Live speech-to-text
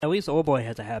At least Old Boy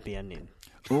has a happy ending.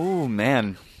 Ooh,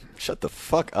 man. Shut the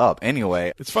fuck up.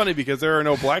 Anyway. It's funny because there are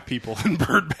no black people in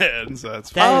Birdman, so that's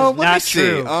That funny. is not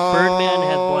true. Birdman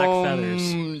had black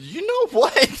feathers. You know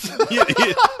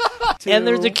what? And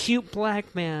there's a cute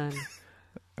black man.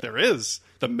 There is.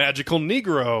 The magical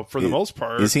Negro, for the most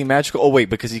part. Is he magical? Oh, wait,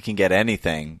 because he can get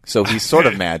anything. So he's sort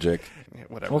of magic.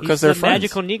 Whatever. Well, He's because they're the friends.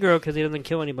 magical Negro because he doesn't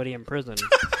kill anybody in prison.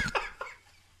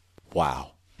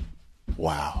 Wow.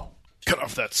 Cut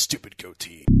off that stupid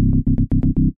goatee.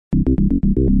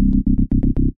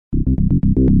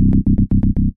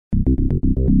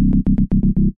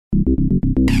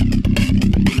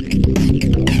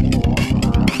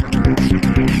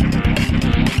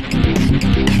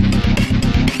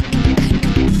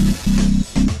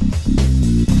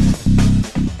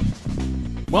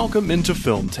 Welcome into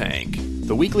Film Tank,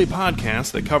 the weekly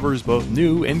podcast that covers both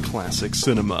new and classic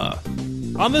cinema.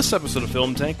 On this episode of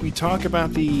Film Tank, we talk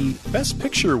about the Best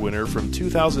Picture winner from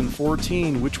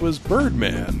 2014, which was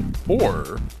Birdman,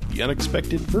 or The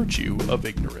Unexpected Virtue of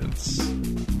Ignorance.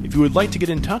 If you would like to get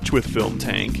in touch with Film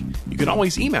Tank, you can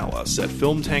always email us at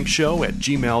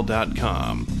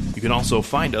filmtankshow@gmail.com. You can also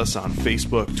find us on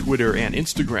Facebook, Twitter, and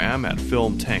Instagram at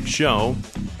Film Tank Show.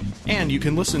 And you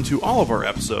can listen to all of our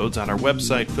episodes on our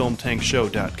website,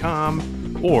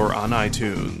 filmtankshow.com, or on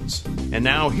iTunes. And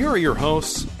now, here are your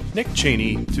hosts, Nick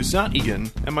Cheney, Toussaint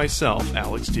Egan, and myself,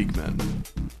 Alex Diekman.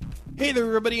 Hey there,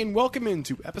 everybody, and welcome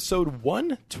into episode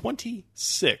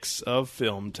 126 of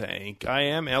Film Tank. I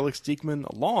am Alex Diekman,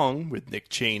 along with Nick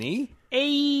Cheney.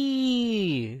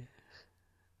 Hey!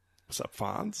 What's up,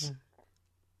 Fonz?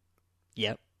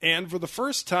 Yep. And for the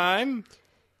first time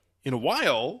in a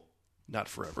while, not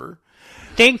forever.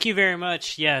 Thank you very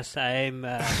much. Yes, I'm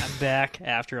back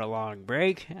after a long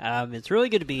break. It's really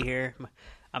good to be here.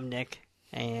 I'm Nick,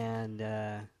 and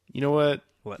you know what?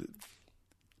 What?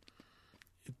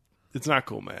 It's not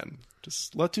cool, man.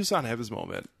 Just let Toussaint have his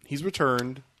moment. He's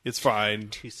returned. It's fine.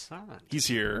 Toussaint. He's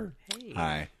here. Hey.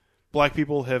 Hi. Black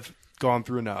people have gone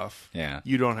through enough. Yeah.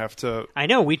 You don't have to. I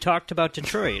know. We talked about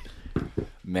Detroit.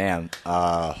 Man,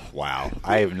 wow.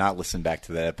 I have not listened back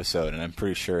to that episode, and I'm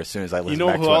pretty sure as soon as I listen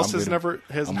back to it, who else has never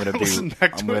listened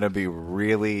back to I'm going to be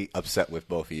really upset with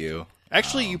both of you.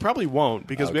 Actually, you probably won't,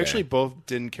 because we okay. actually both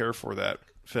didn't care for that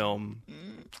film.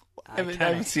 I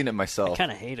haven't seen it myself. I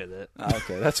kind of hated it.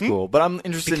 Okay, that's cool. But I'm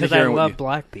interested Because in hearing I what love you...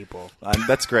 black people.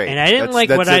 That's great. And I didn't like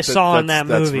what I saw in that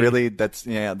movie. That's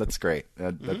great.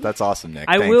 That's awesome, Nick.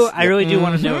 I Thanks. really do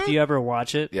want to know if you ever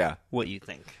watch it. Yeah. What you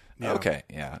think. Yeah. Okay,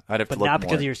 yeah. I'd have to But look not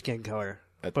because more. of your skin color,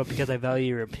 but because I value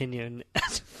your opinion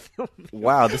as a film.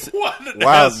 Wow, this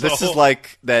Asshole. is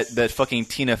like that fucking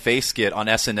Tina Fey skit on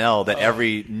SNL that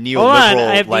every Hold on, I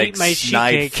neoliberal have to like eat my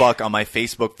snide sheet cake. fuck on my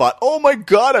Facebook thought, "Oh my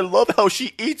god, I love how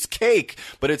she eats cake."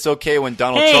 But it's okay when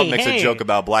Donald Hey, Trump makes hey. a joke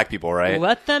about black people, right?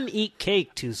 Let them eat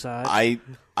cake, Toussaint.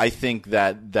 I think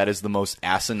that is the most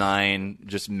asinine,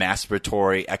 just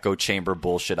masturbatory echo chamber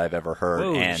bullshit I've ever heard.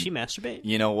 Whoa, and did she masturbate?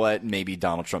 you know what? Maybe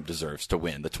Donald Trump deserves to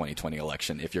win the 2020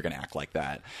 election if you're going to act like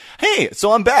that. Hey,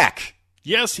 so I'm back.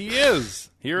 Yes, he is.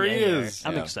 Here he Yeah, is.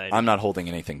 I'm Yeah, excited. I'm not holding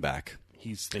anything back.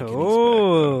 He's thinking he's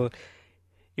Oh, back.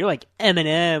 you're like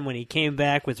Eminem when he came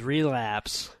back with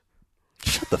Relapse.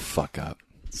 Shut the fuck up.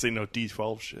 Say no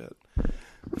D12 shit.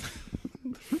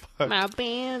 My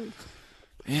band.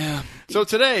 Yeah. So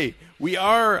today, we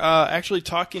are actually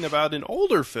talking about an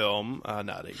older film,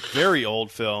 not a very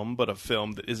old film, but a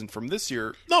film that isn't from this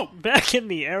year. No, Back in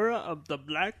the era of the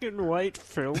black and white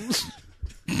films.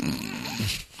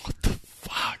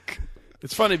 Fuck.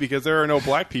 it's funny because there are no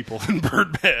black people in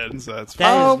Birdman, so that's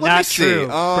That Oh, is let me not see. true.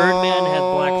 Birdman had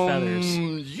black feathers.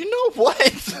 You know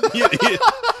what?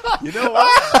 You know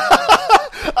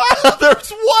what? There's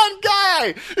one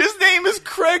guy. His name is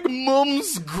Craig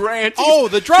Mums Grant. Oh,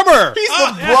 the drummer! He's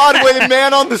the Broadway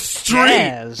man on the street.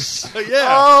 Yes. Yeah.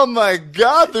 Oh my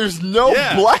God! There's no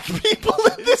Yeah. black people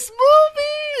in this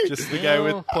movie. Just the guy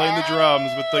with playing the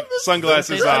drums with the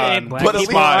sunglasses They say on. black But at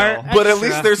people least- are But at extra.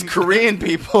 least there's Korean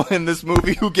people in this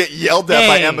movie who get yelled at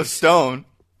by Hey. Emma Stone.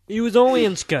 He was only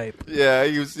in Skype. Yeah,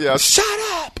 he was. Yeah, shut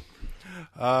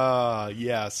up.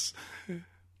 Yes.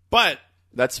 But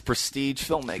That's prestige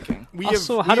filmmaking. we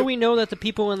Also, have... how do we know that the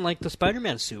people in like the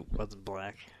Spider-Man suit wasn't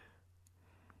black?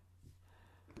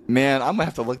 Man, I'm gonna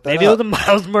have to look that Maybe it up. was a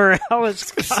Miles Morales.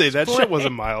 say that shit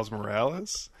wasn't Miles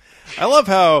Morales? I love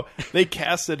how they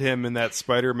casted him in that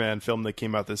Spider-Man film that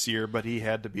came out this year, but he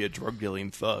had to be a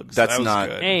drug-dealing thug. So That's that was not-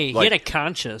 good. Hey, Like- he had a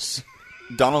conscience.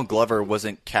 Donald Glover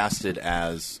wasn't casted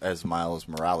as Miles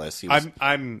Morales. He was.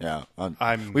 I'm Yeah,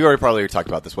 I'm- we already probably talked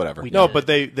about this. Whatever. We No, did. but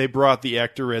they brought the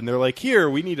actor in. They're like, here,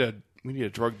 we need a a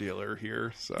drug dealer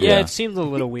here. So Yeah, Yeah. it seems a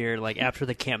little weird. Like after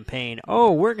the campaign,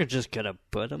 we're just gonna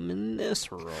put him in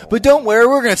this role. But don't worry,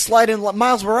 we're going to slide in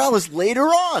Miles Morales later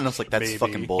on. I was like, that's Maybe.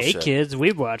 fucking Hey bullshit. kids,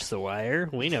 we've watched The Wire.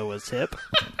 We know what's hip.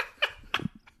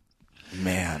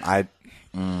 Man,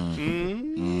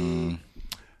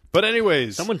 But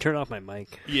anyways, Someone turn off my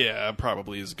mic. yeah,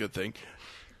 probably is a good thing.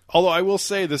 Although I will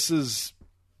say this is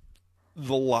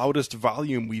the loudest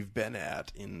volume we've been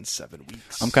at in 7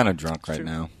 weeks. I'm kind of drunk right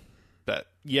now. That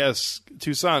yes,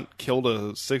 Toussaint killed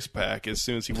a 6-pack as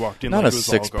soon as he walked in. Not like a it was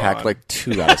all 6-pack, gone. like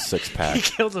 2 out of 6-pack. He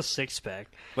kills a 6-pack.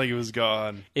 like it was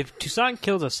gone. If Toussaint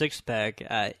kills a 6-pack,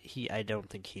 I don't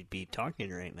think he'd be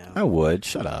talking right now. I would.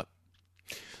 Shut up.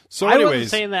 So, I wasn't anyways,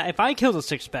 saying that. If I killed a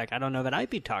 6-pack, I don't know that I'd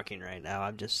be talking right now.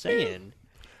 I'm just saying.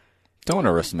 Don't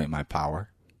underestimate my power.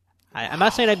 I'm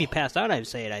not saying I'd be passed out. I'm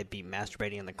saying I'd be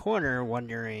masturbating in the corner,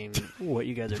 wondering what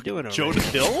you guys are doing over Joe here.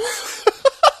 Hill.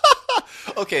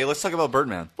 Okay, let's talk about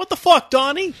Birdman. What the fuck,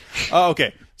 Donnie?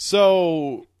 Okay,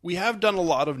 so we have done a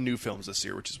lot of new films this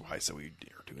year, which is why I said we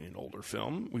are doing an older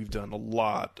film. We've done a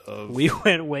lot of We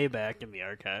went way back in the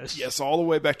archives. yes, all the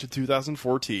way back to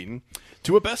 2014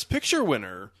 to a Best Picture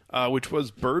winner, which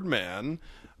was Birdman,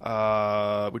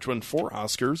 which won 4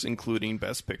 Oscars, including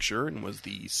Best Picture, and was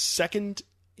the second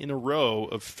in a row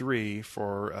of 3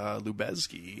 for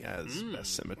Lubezki as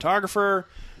Best Cinematographer,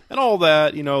 and all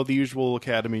that, the usual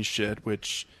Academy shit,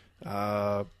 which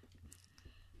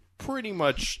pretty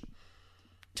much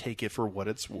take it for what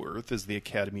it's worth, as the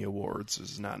Academy Awards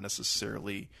is not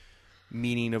necessarily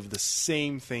meaning of the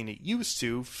same thing it used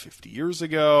to 50 years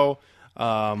ago.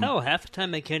 Hell, half the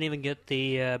time they can't even get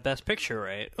the best picture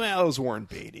right. Well, it was Warren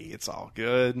Beatty. It's all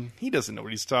good. He doesn't know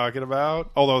what he's talking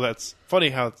about. Although that's funny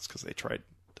how it's because they tried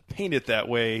to paint it that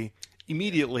way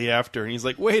immediately after. And he's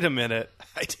like, wait a minute.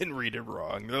 I didn't read it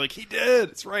wrong. They're like, he did.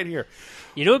 It's right here.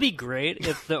 You know, it'd be great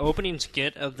if the opening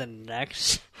skit of the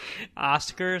next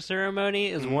Oscar ceremony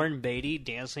is Warren Beatty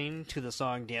dancing to the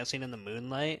song "Dancing in the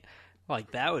Moonlight."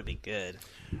 Like that would be good.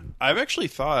 I've actually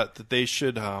thought that they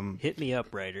should... Hit me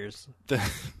up, writers.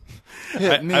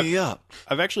 Hit me up.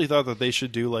 I've actually thought that they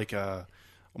should do like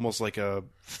almost like a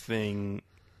thing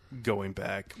going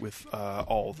back with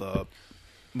all the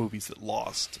movies that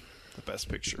lost the Best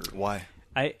Picture. Why?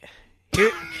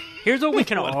 Here's what we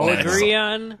can all What? agree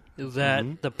on is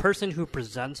that the person who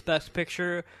presents Best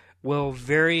Picture will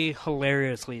very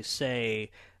hilariously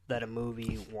say that a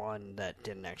movie won that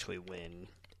didn't actually win.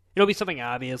 It'll be something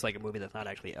obvious, like a movie that's not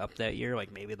actually up that year. Like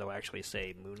maybe they'll actually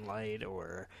say Moonlight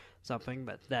or something,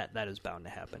 but that is bound to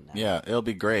happen now. Yeah, it'll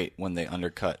be great when they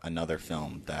undercut another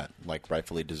film that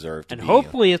rightfully deserved to And be.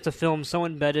 hopefully it's a film so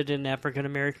embedded in African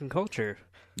American culture.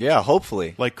 Yeah,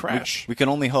 hopefully. Like Crash. We can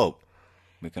only hope.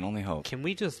 We can only hope. Can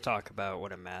we just talk about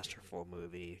what a masterful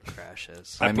movie Crash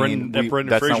is? That Brendan that's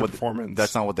Fraser not what performance.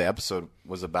 That's not what the episode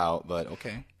was about, but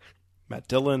okay. Matt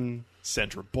Dillon,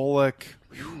 Sandra Bullock.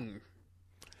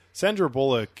 Sandra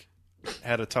Bullock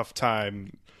had a tough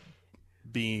time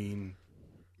being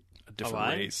a different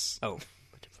Alive? race. Oh,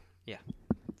 yeah.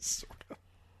 Sort of.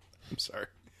 I'm sorry.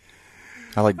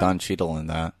 I like Don Cheadle in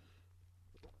that.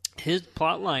 His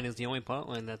plot line is the only plot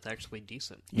line that's actually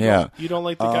decent. Yeah. You don't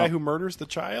like the guy who murders the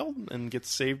child and gets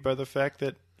saved by the fact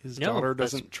that his No, daughter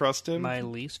that's doesn't trust him? My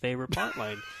least favorite plot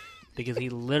line. Because he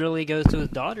literally goes to his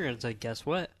daughter and said, guess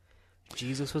what?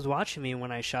 Jesus was watching me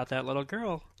when I shot that little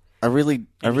girl. I really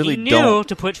He knew don't.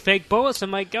 to put fake bullets in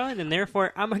my gun, and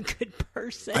therefore I'm a good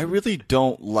person. I really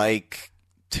don't like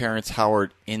Terrence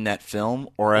Howard in that film,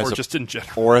 or as or a, just in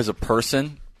general. or as a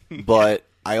person. But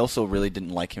I also really didn't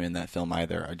like him in that film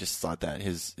either. I just thought that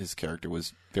his character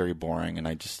was very boring, and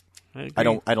I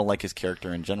don't like his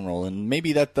character in general. And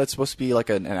maybe that's supposed to be like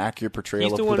an accurate portrayal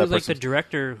He's of the who one that who's like the person.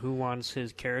 director who wants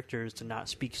his characters to not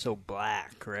speak so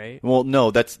black, right? Well, no,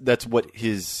 that's what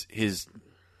his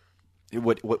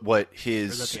what Or is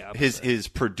his that the his opposite? his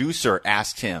producer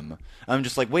asked him. I'm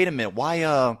just like, wait a minute, why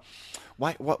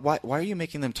are you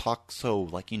making them talk so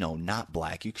not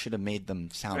black? You should have made them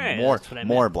sound Right, more that's what I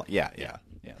more meant. black. Yeah.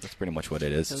 That's pretty much what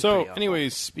it is. pretty So, awful.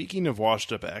 anyways, speaking of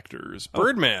washed-up actors,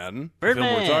 Birdman, the film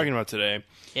Birdman. we're talking about today.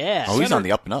 Yeah. Oh, he's on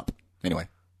the up and up. Anyway,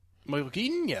 Michael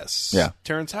Keaton, yes. Yeah.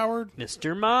 Terrence Howard,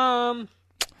 Mr. Mom.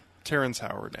 Terrence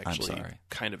Howard actually sorry.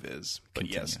 kind of is, but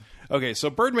Continue. yes. Okay, so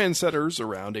Birdman centers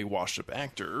around a washed-up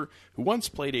actor who once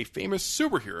played a famous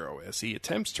superhero as he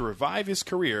attempts to revive his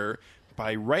career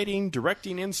by writing,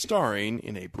 directing, and starring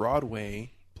in a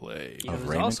Broadway play. He was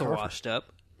Raymond also Carver. washed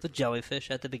up. The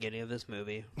jellyfish at the beginning of this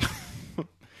movie.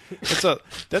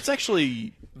 That's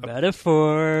actually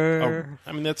Metaphor.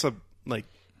 I mean that's a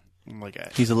like a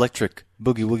He's electric.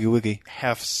 Boogie, woogie, woogie.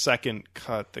 half-second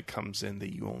cut that comes in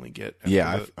that you only get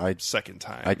after the second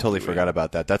time. I totally forgot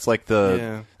about that. That's like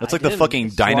the I the fucking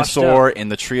It's dinosaur washed up. in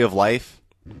the Tree of Life.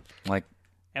 Like,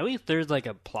 At least there's like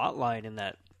a plot line in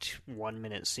that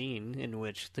 1-minute scene in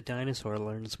which the dinosaur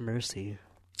learns mercy.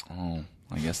 oh,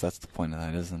 I guess that's the point of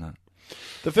that, isn't it?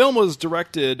 The film was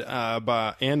directed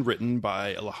by and written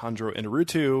by Alejandro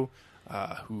Inarritu,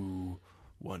 who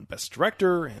won Best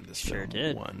Director, and this film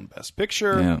won Best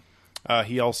Picture. Yeah.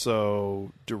 He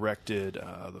also directed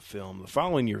the film the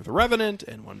following year, The Revenant,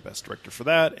 and won Best Director for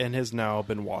that, and has now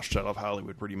been washed out of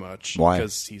Hollywood pretty much. Why?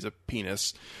 Because he's a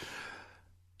penis.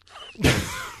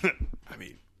 I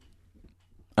mean,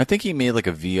 I think he made like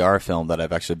a VR film that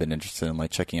I've actually been interested in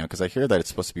like checking out because I hear that it's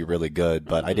supposed to be really good,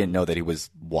 but I didn't know that he was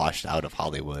washed out of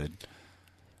Hollywood.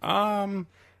 I don't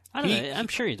know. I'm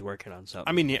sure he's working on something.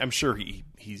 I mean, I'm sure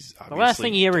he's obviously the last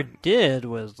thing he ever did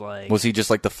was like... Was he just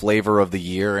like the flavor of the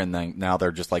year and then now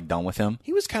they're just like done with him?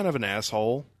 He was kind of an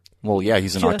asshole. Well, yeah,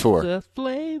 he's an just auteur. the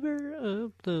flavor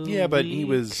of the Yeah, but he week.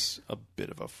 was a bit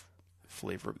of a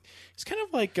flavor. He's kind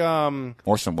of like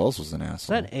Orson Welles was an Is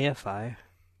asshole. that AFI?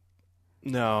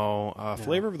 no,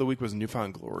 Flavor of the Week was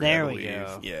Newfound Glory. There I we believe.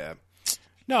 go. Yeah.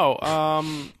 No,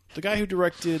 the guy who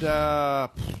directed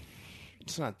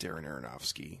it's not Darren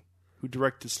Aronofsky, who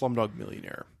directed Slumdog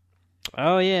Millionaire.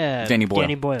 Oh, yeah. Danny Boyle.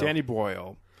 Danny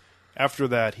Boyle. After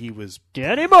that, he was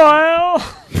Danny Boyle!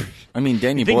 I mean,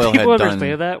 Danny You think Boyle people had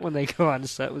understand done. that when they go on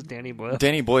set with Danny Boyle?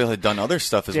 Danny Boyle had done other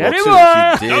stuff as Danny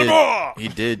well too. Boyle! He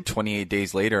did 28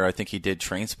 Days Later. I think he did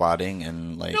Trainspotting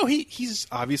and like no. He's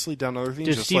obviously done other things,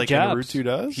 Did just Steve like Jobs. Naruto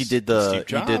does. he did Steve the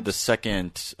Jobs.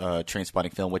 second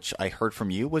Trainspotting film, which I heard from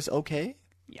you was okay.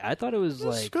 Yeah, I thought it was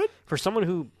That's like... good. For someone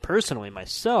who, personally,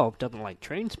 myself, doesn't like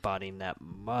Trainspotting that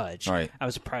much, Right. I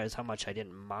was surprised how much I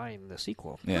didn't mind the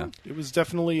sequel. Yeah. It was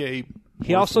definitely a.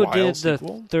 He also worthwhile did the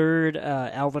sequel. third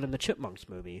Alvin and the Chipmunks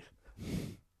movie.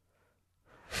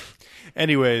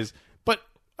 Anyways, but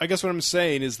I guess what I'm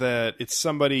saying is that it's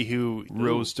somebody who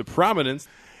rose to prominence,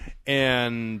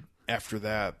 and after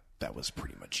that, that was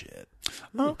pretty much it.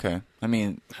 Okay. I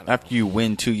mean, after you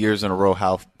win 2 years in a row,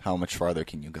 how much farther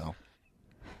can you go?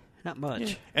 Not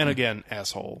much. And again,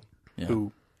 asshole, Yeah.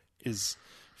 who is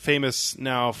famous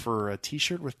now for a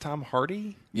T-shirt with Tom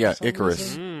Hardy. Yeah, for some Icarus,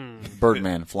 reason.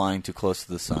 Birdman flying too close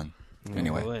to the sun.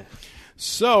 Anyway, Boy.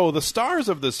 So the stars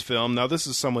of this film. Now, this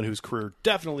is someone whose career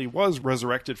definitely was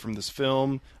resurrected from this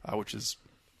film, which is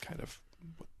kind of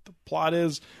what the plot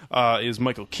is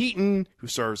Michael Keaton, who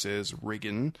stars as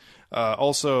Regan.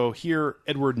 Also here,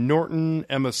 Edward Norton,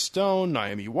 Emma Stone,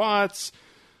 Naomi Watts,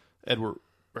 I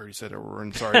already said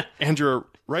Edward, sorry, Andrew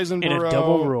Riseborough. In a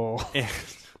double role. And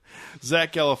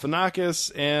Zach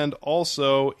Galifianakis, and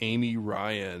also Amy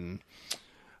Ryan.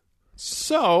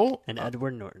 So, And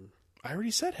Edward Norton. I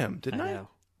already said him, didn't I? know.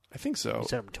 I think so. You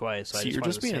said him twice. So I See, you're wanted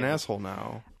just to being say an it. asshole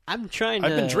now. I'm trying to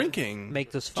I've been drinking.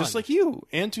 make this fun. Just like you.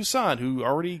 And Toussaint, who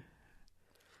already...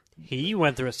 He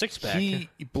went through a six-pack. He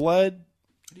bled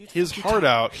his heart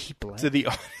out bled? to the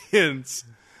audience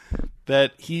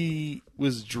that he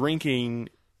was drinking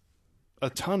a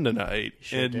ton tonight.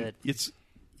 Sure and did. it's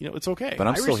okay. but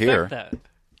I'm I still respect here. that.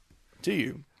 to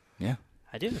you. Yeah.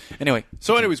 I do. Anyway,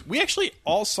 So anyways, we actually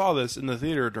all saw this in the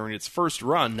theater during its first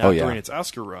run, not Oh, yeah. during its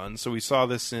Oscar run. So we saw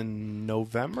this in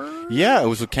November yeah, it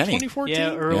was with Kenny. 2014?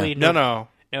 Yeah, early. Yeah. No.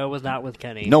 No, it was not with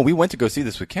Kenny. No, we went to go see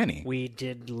this with Kenny. We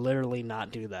did literally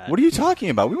not do that. What are you talking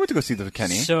about? We went to go see this with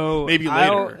Kenny. So Maybe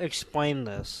I'll later. explain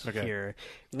this Okay. here.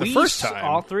 The first time.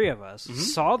 all three of us,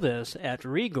 saw this at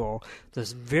Regal.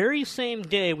 This very same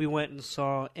day, we went and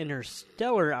saw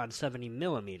Interstellar on 70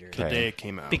 millimeter. The Okay. day it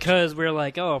came out. Because we were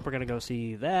like, oh, if we're going to go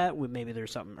see that, maybe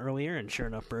there's something earlier. And sure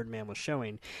enough, Birdman was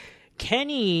showing.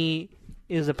 Kenny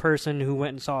is a person who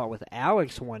went and saw it with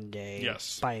Alex one day.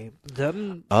 Yes. By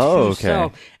them. Oh, two okay.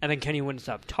 self, and then Kenny wouldn't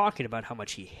stop talking about how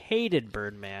much he hated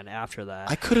Birdman after that.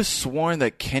 I could have sworn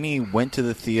that Kenny went to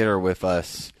the theater with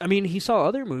us. I mean, he saw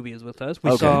other movies with us. We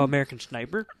Okay. saw American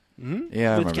Sniper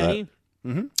Yeah, I with remember Kenny. that.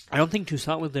 Mm-hmm. I don't think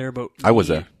Toussaint was there, but I was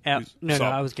there. No,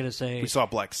 saw- I was gonna say. we saw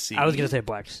Black Sea. I was gonna say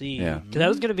Black Sea. Yeah. because that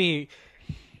was gonna be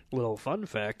a little fun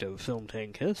fact of Film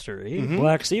Tank history. Mm-hmm.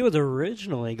 Black Sea was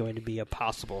originally going to be a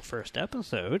possible first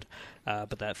episode,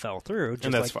 but that fell through,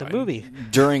 just that's like fine. the movie.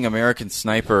 During American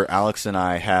Sniper, Alex and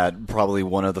I had probably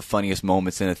one of the funniest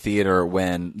moments in a theater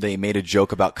when they made a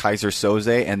joke about Kaiser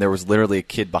Soze, and there was literally a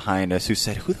kid behind us who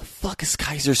said, "Who the fuck is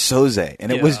Kaiser Soze?"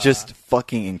 And it was Yeah. just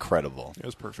fucking incredible. It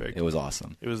was perfect. It was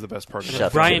awesome. It was the best part of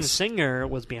Chef it. Brian kiss. Singer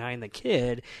was behind the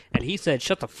kid, and he said,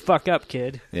 "Shut the fuck up,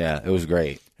 kid." Yeah, it was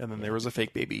great. And then there was a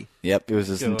fake baby. Yep, it was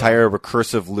this Go entire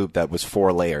recursive loop that was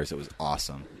 4 layers. It was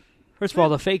awesome. First of all,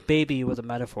 the fake baby was a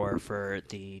metaphor for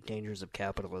the dangers of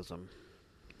capitalism.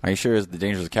 Are you sure it's the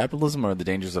dangers of capitalism or the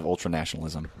dangers of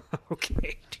ultranationalism?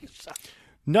 Okay.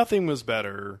 Nothing was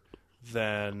better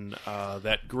than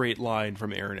that great line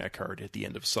from Aaron Eckhart at the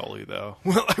end of Sully, though.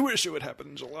 Well, I wish it would happen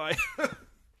in July.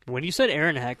 When you said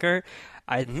Aaron Eckhart,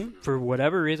 I, for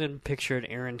whatever reason, pictured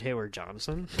Aaron Taylor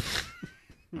Johnson.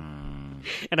 And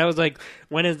I was like,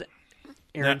 when has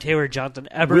Aaron Taylor Johnson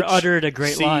ever uttered a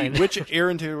great line? Which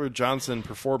Aaron Taylor Johnson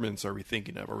performance are we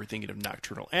thinking of? Are we thinking of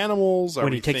Nocturnal Animals?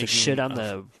 When he takes a shit on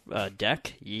the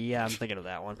deck? Yeah, I'm thinking of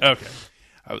that one. Okay.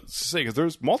 I was saying, because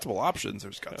there's multiple options.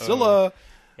 There's Godzilla.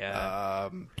 Yeah.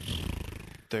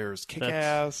 There's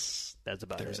Kick-Ass. That's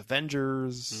about There's it.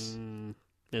 Avengers.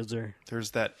 Is there?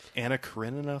 There's that Anna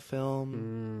Karenina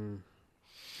film.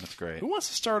 That's great. Who wants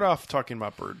to start off talking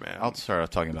about Birdman? I'll start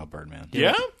off talking about Birdman.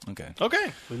 Yeah? Okay.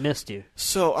 Okay. We missed you.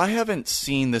 So I haven't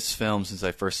seen this film since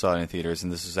I first saw it in theaters,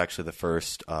 and this is actually the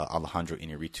first Alejandro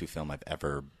Iñárritu film I've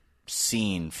ever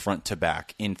seen front to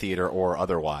back in theater or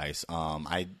otherwise.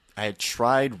 I had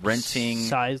tried renting.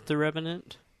 Besides The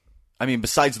Revenant? I mean,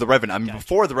 besides The Revenant,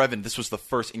 before The Revenant, this was the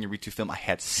first Iñárritu film I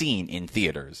had seen in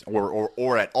theaters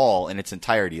or at all in its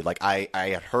entirety. Like, I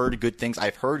had heard good things.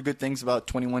 I've heard good things about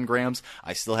 21 Grams.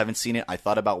 I still haven't seen it. I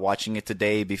thought about watching it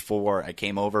today before I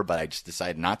came over, but I just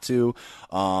decided not to.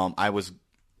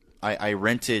 I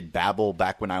rented Babel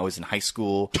back when I was in high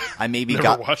school. I maybe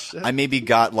got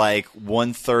like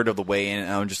 1/3 of the way in,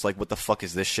 and I'm just like, what the fuck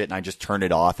is this shit? And I just turned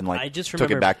it off and I just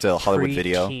took it back to Hollywood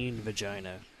Video. Preteen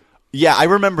vagina. Yeah, I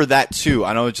remember that too.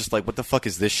 I was just like, what the fuck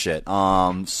is this shit?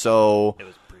 So it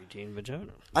was preteen vagina.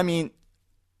 I mean,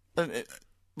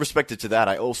 respected to that,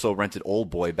 I also rented Old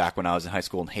Boy back when I was in high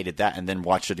school and hated that, and then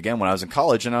watched it again when I was in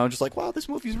college, and I was just like, wow, this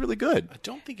movie's really good. I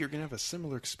don't think you're going to have a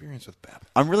similar experience with Babel.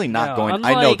 I'm really not going.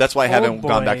 I know, that's why I haven't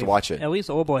gone back to watch it. At least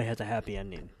Old Boy has a happy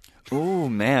ending. Ooh,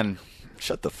 man.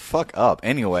 Shut the fuck up.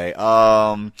 Anyway,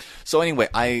 I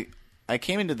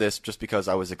came into this just because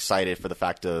I was excited for the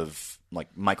fact of like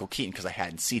Michael Keaton, because I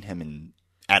hadn't seen him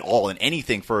at all in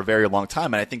anything for a very long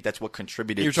time, and I think that's what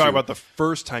contributed. You're talking about the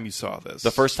first time you saw this.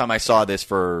 The first time I saw this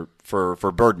for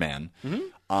Birdman.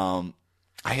 I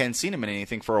hadn't seen him in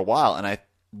anything for a while, and I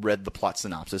read the plot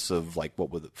synopsis of like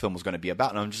what the film was going to be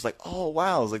about, and I'm just like, oh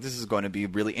wow, I was like, this is going to be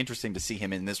really interesting to see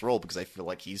him in this role because I feel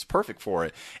like he's perfect for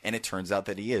it, and it turns out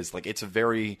that he is. Like, it's a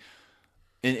very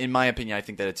in my opinion, I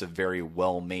think that it's a very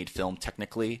well-made film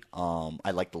technically.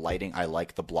 I like the lighting. I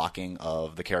like the blocking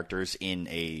of the characters in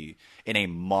a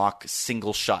mock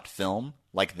single-shot film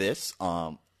like this.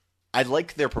 I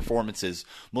like their performances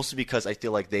mostly because I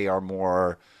feel like they are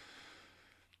more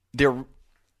they're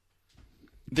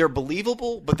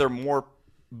believable, but they're more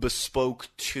bespoke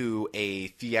to a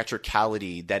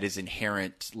theatricality that is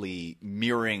inherently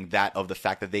mirroring that of the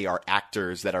fact that they are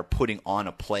actors that are putting on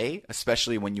a play,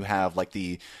 especially when you have like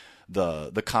the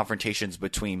confrontations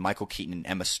between Michael Keaton and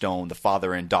Emma Stone, the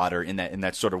father and daughter, in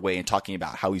that sort of way, and talking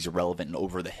about how he's irrelevant and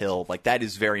over the hill. Like, that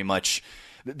is very much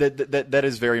that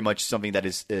is very much something that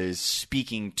is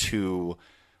speaking to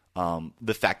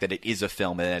the fact that it is a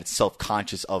film and that it's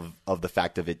self-conscious of the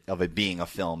fact of it being a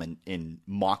film, and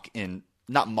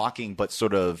not mocking, but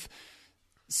sort of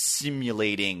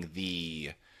simulating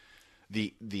the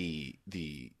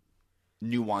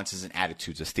nuances and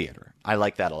attitudes of theater. I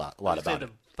like that a lot about it.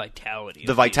 Vitality.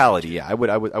 The vitality, yeah. I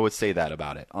would say that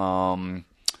about it.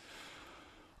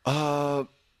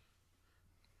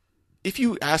 If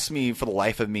you ask me for the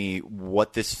life of me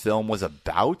what this film was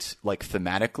about, like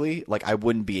thematically, like I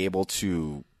wouldn't be able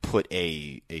to put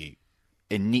a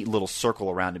neat little circle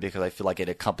around it because I feel like it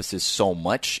encompasses so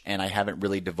much, and I haven't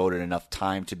really devoted enough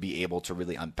time to be able to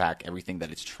really unpack everything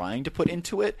that it's trying to put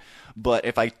into it. But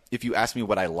if you ask me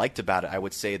what I liked about it, I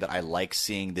would say that I like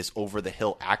seeing this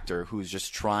over-the-hill actor who's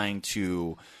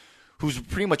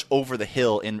pretty much over the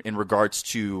hill in regards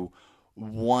to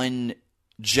one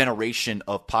generation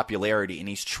of popularity, and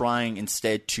he's trying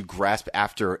instead to grasp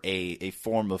after a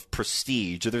form of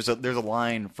prestige. There's a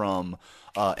line from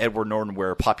Edward Norton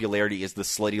where popularity is the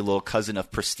slutty little cousin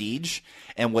of prestige,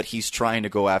 and what he's trying to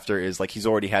go after is, like, he's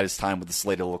already had his time with the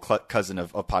slutty little cousin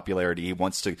of popularity. He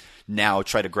wants to now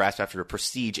try to grasp after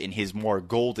prestige in his more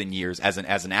golden years as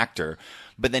an actor,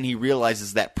 but then he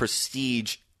realizes that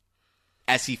prestige,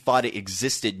 as he thought it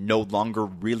existed, no longer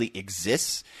really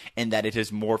exists, and that it has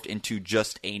morphed into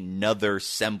just another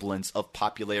semblance of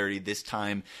popularity, this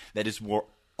time that is more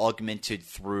augmented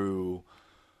through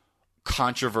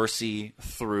controversy,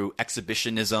 through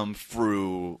exhibitionism,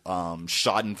 through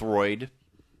schadenfreude,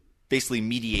 basically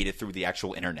mediated through the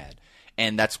actual internet.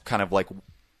 And that's kind of like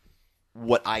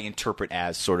what I interpret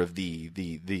as sort of the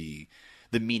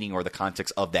the meaning or the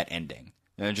context of that ending.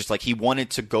 And just like he wanted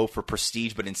to go for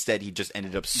prestige, but instead he just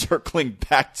ended up circling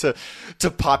back to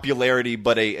popularity,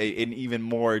 but an even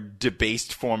more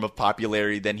debased form of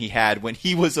popularity than he had when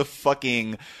he was a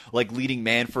fucking like leading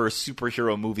man for a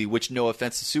superhero movie, which, no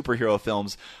offense to superhero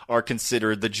films, are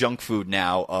considered the junk food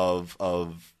now of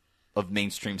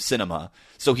mainstream cinema.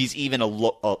 So he's even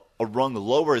a rung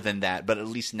lower than that, but at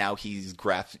least now he's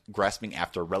grasping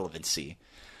after relevancy.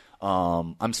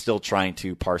 I'm still trying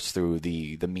to parse through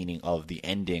the meaning of the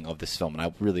ending of this film, and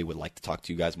I really would like to talk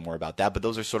to you guys more about that. But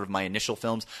those are sort of my initial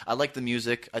films. I like the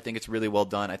music. I think it's really well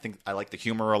done. I think I like the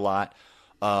humor a lot.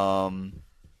 Naomi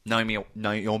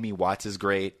Watts is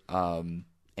great.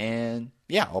 And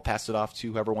yeah, I'll pass it off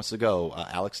to whoever wants to go.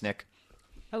 Alex, Nick.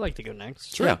 I'd like to go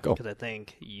next. Sure, yeah, go. Because I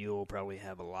think you'll probably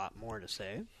have a lot more to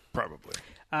say. Probably.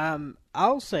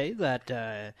 I'll say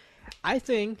that I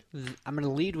think I'm going to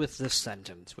lead with this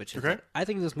sentence, which is that I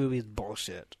think this movie is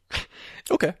bullshit.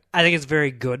 Okay. I think it's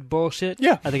very good bullshit.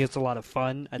 Yeah. I think it's a lot of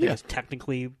fun. I think it's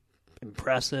technically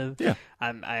impressive. Yeah.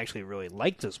 I actually really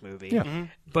like this movie. Yeah. Mm-hmm.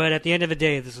 But at the end of the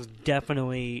day, this is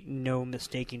definitely no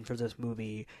mistaking for this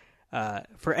movie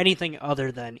for anything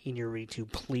other than Iñárritu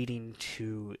pleading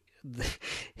to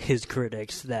his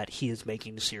critics that he is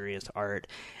making serious art,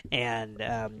 and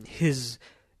his,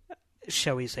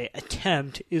 shall we say,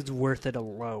 attempt is worth it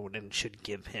alone and should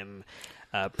give him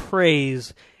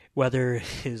praise, whether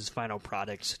his final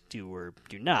products do or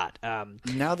do not.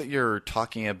 Now that you're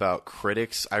talking about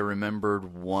critics, I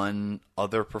remembered one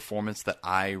other performance that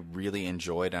I really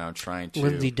enjoyed, and I'm trying to...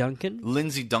 Lindsay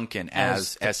Duncan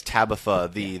as Tabitha,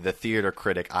 the theater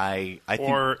critic. I think,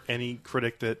 or any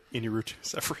critic that Iñárritu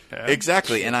has ever had.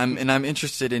 Exactly, and I'm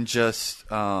interested in just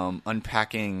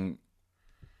unpacking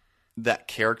that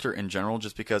character in general,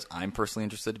 just because I'm personally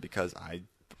interested, because I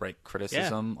write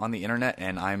criticism on the internet,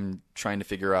 and I'm trying to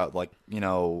figure out, like, you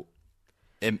know,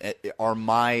 are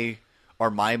my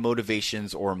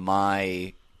motivations or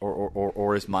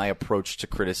is my approach to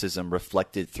criticism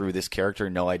reflected through this character?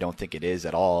 No, I don't think it is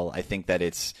at all. I think that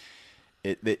it's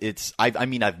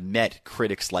I've met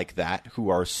critics like that who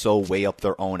are so way up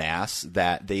their own ass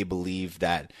that they believe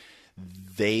that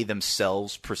they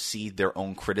themselves precede their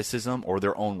own criticism or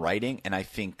their own writing, and I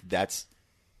think that's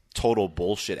total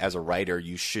bullshit. As a writer,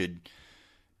 you should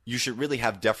really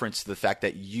have deference to the fact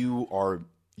that you're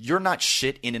not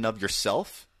shit in and of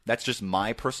yourself. That's just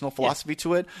my personal philosophy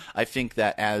to it. I think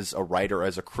that as a writer,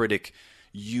 as a critic,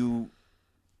 the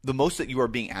most that you are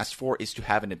being asked for is to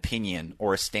have an opinion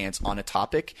or a stance on a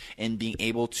topic, and being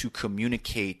able to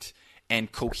communicate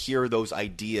and cohere those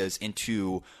ideas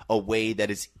into a way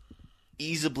that is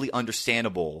easily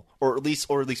understandable, or at least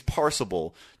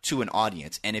parsable to an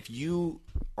audience. And if you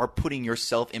are putting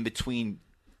yourself in between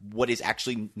what is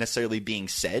actually necessarily being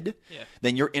said,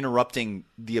 then you're interrupting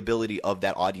the ability of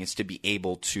that audience to be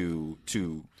able to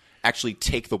actually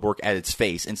take the work at its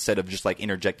face, instead of just like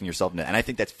interjecting yourself in it. And I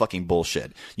think that's fucking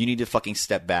bullshit. You need to fucking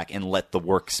step back and let the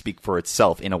work speak for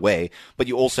itself in a way, but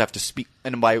you also have to speak,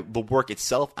 and by the work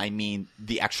itself, I mean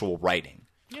the actual writing.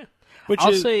 Yeah.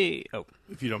 I'll say,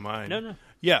 if you don't mind. No.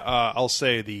 Yeah, I'll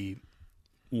say the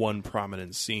one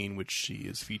prominent scene which she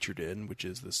is featured in, which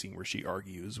is the scene where she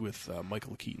argues with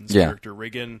Michael Keaton's character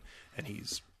Riggin,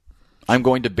 and I'm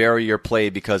going to bury your play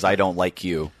because I don't like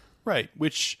you. Right,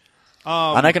 which...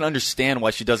 and I can understand why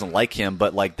she doesn't like him,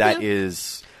 but like that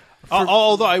is...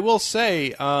 although I will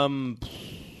say,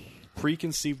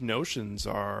 preconceived notions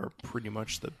are pretty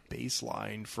much the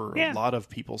baseline for a lot of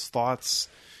people's thoughts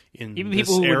in even this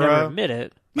people who era. would never admit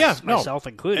it. Myself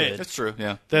included. That's true.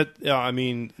 Yeah. I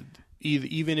mean,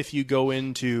 even if you go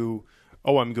into,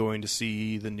 I'm going to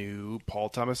see the new Paul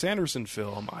Thomas Anderson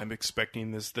film, I'm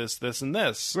expecting this, and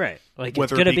this. Right. Like,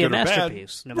 whether it's going to be a good or bad.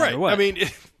 masterpiece, no matter what. I mean,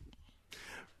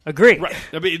 agree. Right.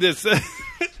 I mean, this.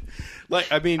 I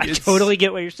totally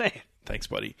get what you're saying. Thanks,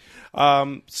 buddy.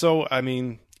 So, I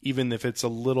mean, even if it's a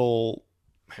little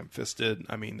ham-fisted,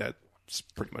 I mean, that's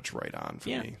pretty much right on for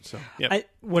me. So, yeah.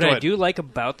 What I do like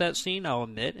about that scene, I'll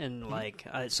admit, and like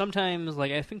sometimes,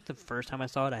 like I think the first time I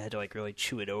saw it, I had to like really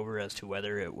chew it over as to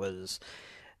whether it was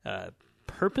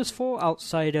purposeful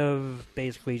outside of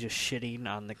basically just shitting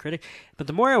on the critic. But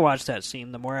the more I watch that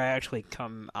scene, the more I actually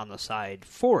come on the side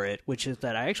for it, which is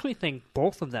that I actually think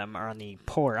both of them are on the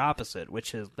polar opposite,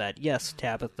 which is that, yes,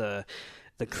 Tabitha,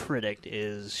 the critic,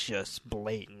 is just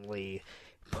blatantly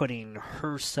putting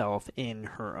herself in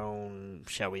her own,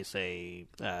 shall we say,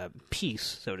 piece,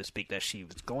 so to speak, that she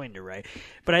was going to write.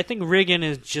 But I think Riggin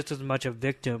is just as much a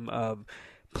victim of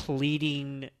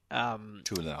pleading...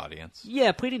 to the audience.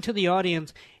 Yeah, pleading to the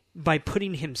audience by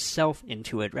putting himself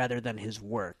into it rather than his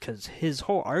work, because his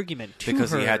whole argument to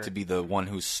because her, he had to be the one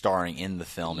who's starring in the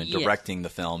film and directing the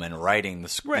film and writing the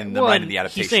script right, and well, writing the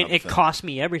adaptation. He's saying of the it film. cost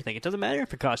me everything. It doesn't matter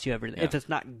if it costs you everything. Yeah. If it's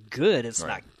not good, it's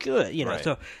not good. You know, Right.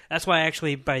 so that's why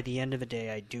actually by the end of the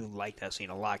day, I do like that scene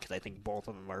a lot because I think both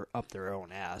of them are up their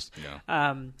own ass.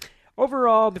 Yeah.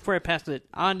 Overall, before I pass it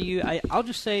on to you, I'll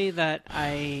just say that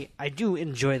I do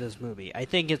enjoy this movie. I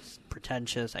think it's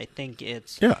pretentious. I think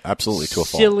it's absolutely to a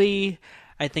fault. silly.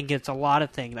 I think it's a lot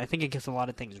of things. I think it gets a lot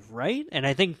of things right, and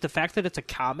I think the fact that it's a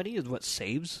comedy is what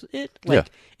saves it.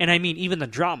 And I mean, even the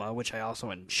drama, which I also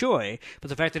enjoy, but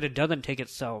the fact that it doesn't take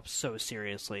itself so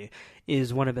seriously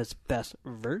is one of its best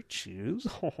virtues.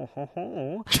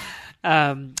 What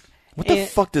the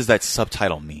fuck does that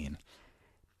subtitle mean?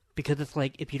 Because it's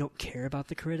like, if you don't care about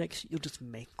the critics, you'll just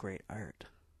make great art.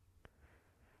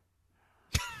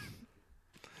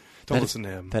 Don't listen to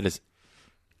him. That is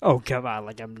Oh, come on.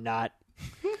 Like, I'm not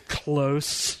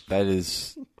close. that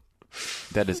is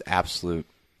absolute.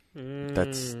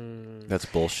 That's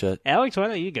bullshit. Alex, why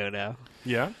don't you go now?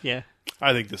 Yeah? Yeah.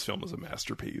 I think this film is a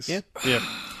masterpiece. Yeah?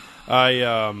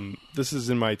 Yeah. This is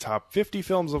in my top 50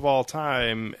 films of all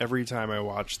time. Every time I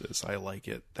watch this, I like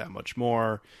it that much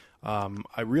more.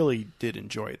 I really did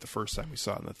enjoy it the first time we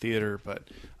saw it in the theater, but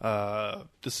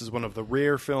this is one of the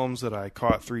rare films that I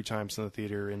caught 3 times in the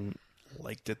theater and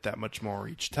liked it that much more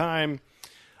each time.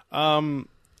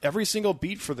 Every single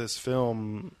beat for this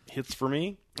film hits for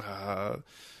me.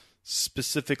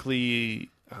 Specifically,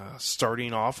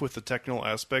 starting off with the technical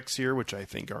aspects here, which I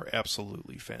think are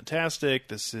absolutely fantastic.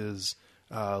 This is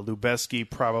Lubezki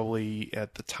probably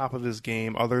at the top of his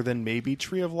game, other than maybe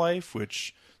Tree of Life,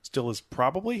 which still is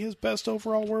probably his best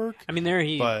overall work. I mean,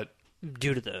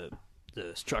 due to the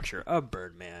structure of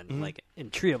Birdman, like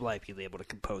in Tree of Life, he's able to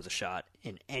compose a shot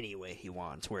in any way he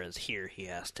wants, whereas here he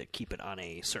has to keep it on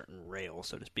a certain rail,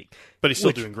 so to speak. But he's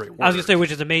still doing great work. I was going to say,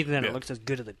 which is amazing that it looks as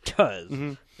good as it does.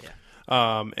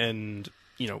 Yeah. And,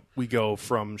 you know, we go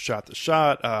from shot to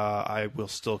shot. I will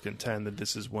still contend that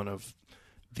this is one of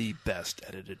the best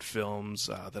edited films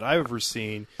that I've ever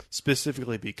seen,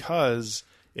 specifically because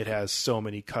it has so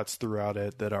many cuts throughout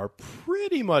it that are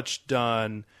pretty much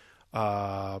done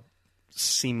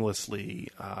seamlessly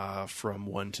from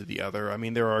one to the other. I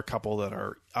mean, there are a couple that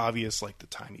are obvious, like the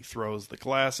time he throws the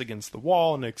glass against the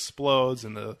wall and it explodes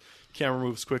and the camera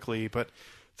moves quickly, but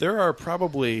there are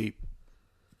probably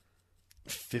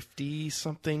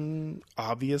 50-something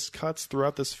obvious cuts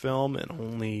throughout this film, and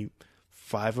only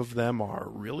 5 of them are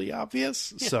really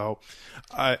obvious. Yeah. So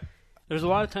there's a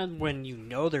lot of times when you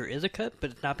know there is a cut,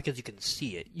 but it's not because you can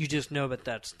see it. You just know that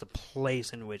that's the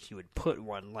place in which you would put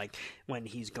one, like when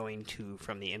he's going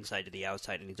from the inside to the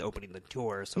outside and he's opening the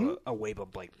door, so a wave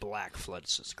of like black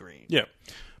floods the screen. Yeah,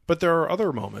 but there are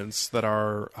other moments that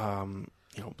are,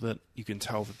 that you can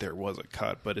tell that there was a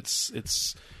cut, but it's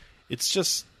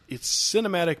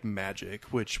cinematic magic,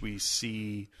 which we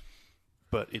see,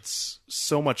 but it's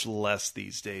so much less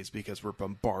these days because we're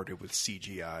bombarded with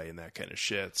CGI and that kind of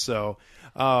shit. So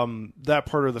that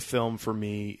part of the film for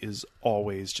me is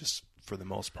always just, for the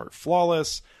most part,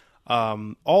 flawless.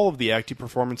 All of the acting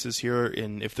performances here,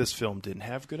 and if this film didn't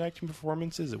have good acting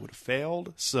performances, it would have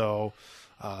failed. So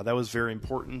that was very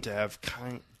important to have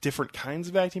different kinds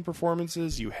of acting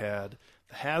performances. You had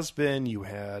the has-been, you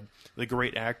had the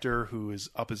great actor who is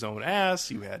up his own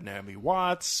ass, you had Naomi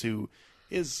Watts, who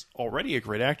is already a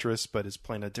great actress, but is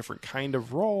playing a different kind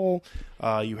of role.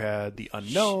 You had the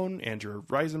unknown, Andrew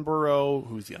Riseborough,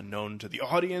 who's the unknown to the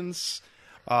audience.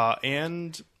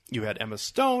 And you had Emma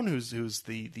Stone, who's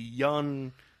the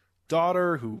young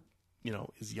daughter who,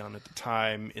 is young at the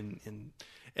time.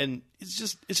 And it's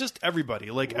just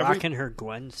everybody. Like rocking her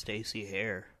Gwen Stacy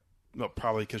hair. No,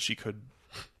 probably because she could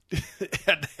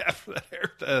had half that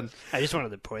hair then. I just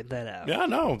wanted to point that out. Yeah,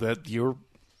 no,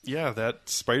 that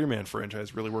Spider-Man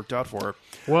franchise really worked out for her.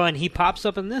 Well, and he pops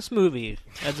up in this movie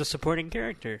as a supporting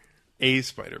character. A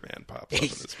Spider-Man pops up in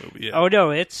this movie. Yeah. Oh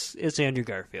no, it's Andrew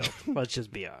Garfield. Let's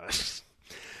just be honest.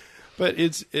 But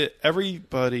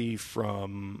everybody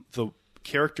from the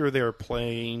character they're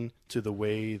playing to the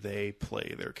way they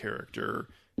play their character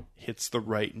hits the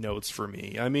right notes for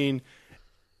me. I mean,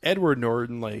 Edward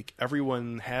Norton, like,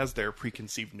 everyone has their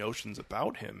preconceived notions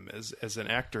about him as an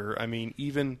actor. I mean,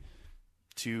 even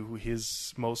to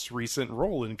his most recent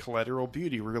role in Collateral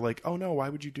Beauty, where you're like, oh no, why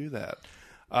would you do that?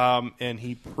 And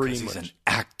he pretty much... he's an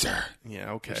actor.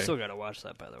 Yeah, okay. We still got to watch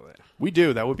that, by the way. We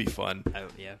do. That would be fun.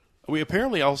 Yeah. We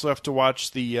apparently also have to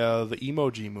watch the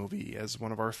Emoji Movie, as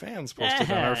one of our fans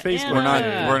posted on our Facebook.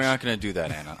 We're not going to do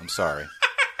that, Anna. I'm sorry.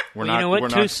 We're you know what,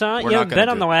 Tucson? You haven't been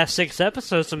on the last 6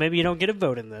 episodes, so maybe you don't get a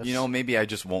vote in this. You know, maybe I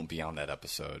just won't be on that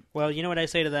episode. Well, you know what I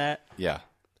say to that? Yeah.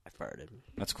 I farted.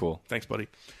 That's cool. Thanks, buddy.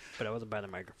 But I wasn't by the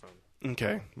microphone.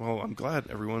 Okay. Well, I'm glad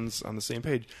everyone's on the same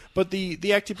page. But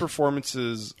the acting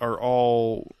performances are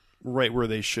all right where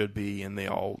they should be, and they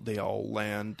all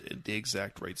land at the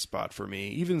exact right spot for me.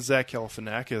 Even Zach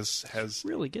Galifianakis has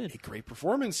really good, a great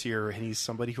performance here, and he's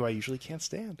somebody who I usually can't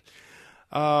stand.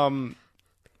 And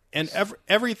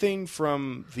everything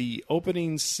from the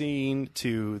opening scene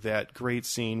to that great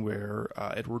scene where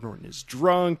Edward Norton is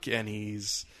drunk and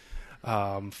he's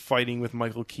fighting with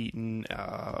Michael Keaton,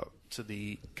 to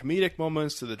the comedic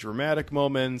moments, to the dramatic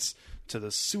moments, to the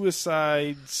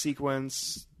suicide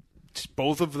sequence,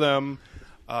 both of them,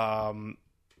 to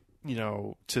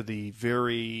the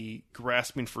very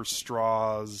grasping for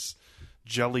straws,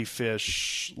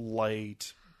 jellyfish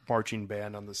light marching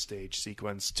band on the stage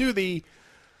sequence, to the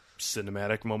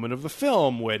cinematic moment of the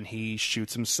film when he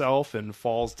shoots himself and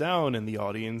falls down and the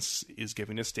audience is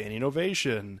giving a standing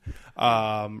ovation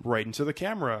right into the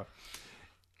camera.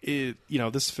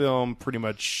 This film pretty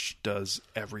much does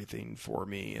everything for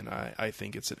me, and I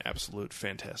think it's an absolute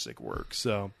fantastic work.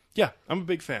 So, yeah, I'm a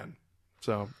big fan.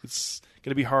 So it's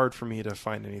going to be hard for me to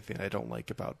find anything I don't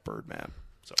like about Birdman.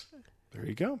 So there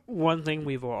you go. One thing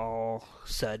we've all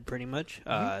said pretty much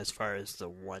as far as the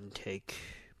one-take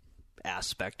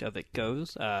aspect of it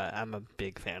goes. I'm a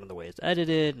big fan of the way it's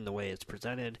edited and the way it's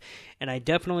presented, and I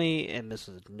definitely, and this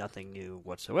is nothing new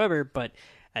whatsoever, but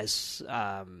as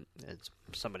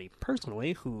somebody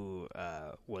personally who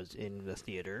was in the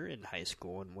theater in high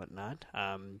school and whatnot,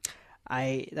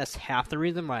 that's half the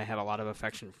reason why I have a lot of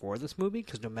affection for this movie,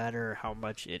 because no matter how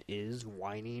much it is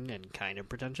whining and kind of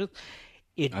pretentious,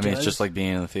 it's just like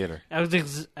being in the theater.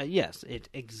 Yes, it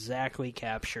exactly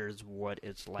captures what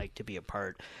it's like to be a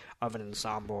part of an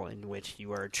ensemble in which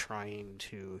you are trying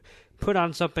to put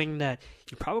on something that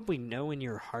you probably know in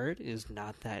your heart is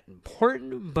not that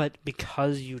important, but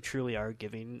because you truly are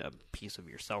giving a piece of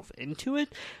yourself into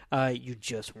it, you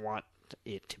just want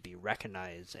it to be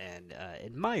recognized and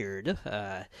admired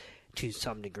to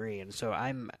some degree. And so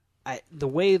the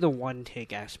way the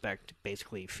one-take aspect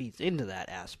basically feeds into that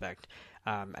aspect,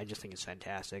 I just think it's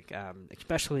fantastic,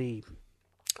 especially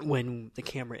when the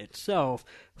camera itself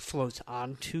floats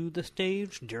onto the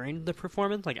stage during the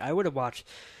performance. Like, I would have watched,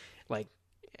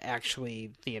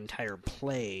 actually the entire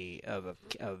play of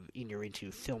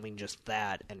Iñárritu filming just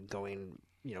that and going,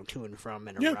 to and from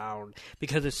and around,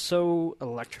 because it's so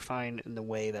electrifying in the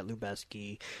way that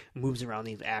Lubezki moves around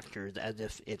these actors as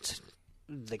if it's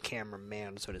the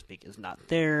cameraman, so to speak, is not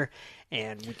there,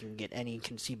 and we can get any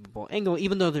conceivable angle,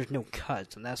 even though there's no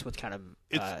cuts, and that's what's kind of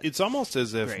it's almost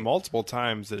as if great. Multiple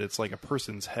times that it's like a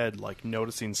person's head, like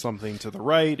noticing something to the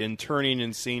right and turning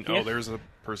and seeing, oh, there's a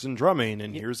person drumming,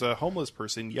 and here's a homeless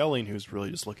person yelling who's really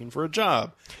just looking for a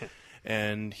job.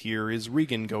 And here is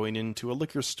Regan going into a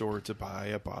liquor store to buy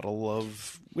a bottle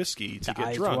of whiskey to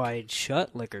get drunk. Eyes wide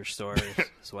shut liquor store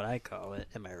is what I call it.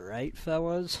 Am I right,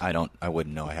 fellas? I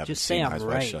wouldn't know. I haven't Just seen say I'm Eyes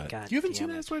right. Wide Shut. God You haven't damn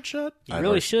seen it. Eyes Wide Shut? You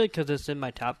really should, because it's in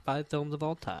my top 5 films of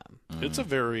all time. It's a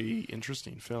very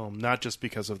interesting film, not just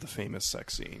because of the famous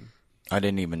sex scene. I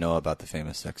didn't even know about the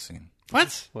famous sex scene.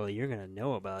 What? Well, you're going to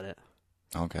know about it.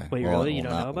 Okay. Wait, really? You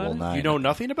don't know about it? You know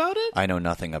nothing about it? I know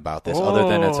nothing about this other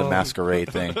than it's a masquerade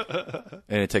thing,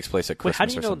 and it takes place at Christmas. Wait, how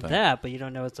do you or know something. that? But you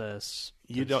don't know it's a.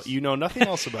 You know nothing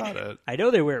else about it. I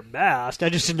know they wear masks. I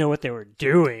just didn't know what they were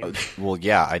doing. Well,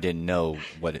 yeah, I didn't know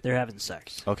what it. They're having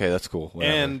sex. Okay, that's cool.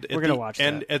 Whatever. And We're gonna watch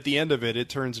And that. at the end of it, it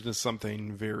turns into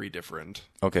something very different.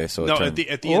 Okay, so No, it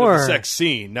at the end of the sex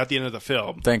scene, not the end of the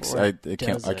film. Thanks. Or I does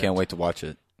can't it? wait to watch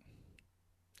it.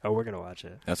 Oh, we're gonna watch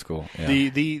it. That's cool. Yeah.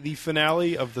 The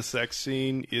finale of the sex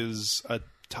scene is a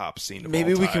top scene of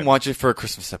Maybe all we time. can watch it for a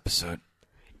Christmas episode.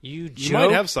 You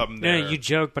might have something there. No, you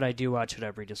joke, but I do watch it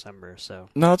every December. So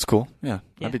No, that's cool. Yeah,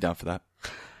 Yeah. I'd be down for that.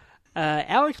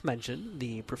 Alex mentioned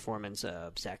the performance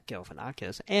of Zach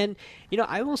Galifianakis, and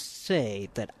I will say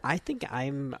that I think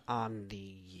I'm on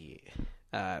the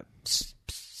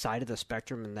side of the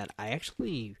spectrum in that I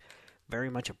actually very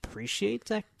much appreciate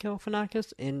Zach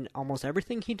Galifianakis in almost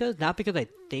everything he does. Not because I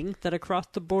think that across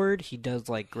the board he does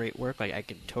great work. I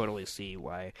can totally see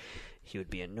why he would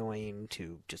be annoying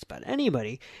to just about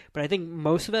anybody, but I think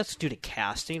most of that's due to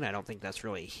casting. I don't think that's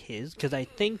really his, because I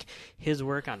think his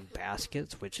work on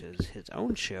Baskets, which is his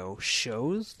own show,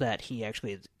 shows that he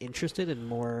actually is interested in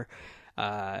more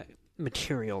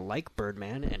material like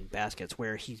Birdman and Baskets,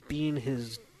 where he's being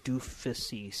his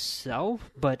doofusy self,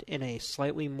 but in a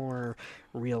slightly more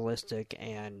realistic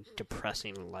and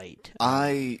depressing light.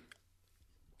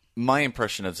 My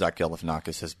impression of Zach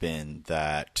Galifianakis has been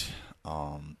that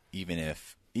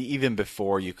even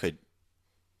before you could,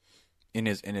 in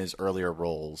his earlier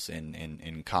roles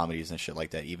in comedies and shit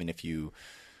like that, even if you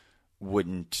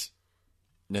wouldn't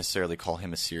necessarily call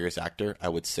him a serious actor, I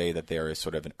would say that there is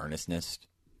sort of an earnestness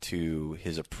to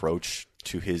his approach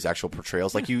to his actual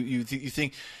portrayals. Like you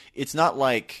think it's not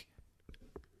like,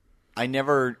 I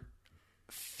never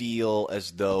feel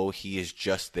as though he is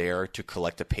just there to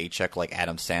collect a paycheck like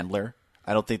Adam Sandler.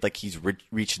 I don't think like he's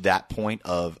reached that point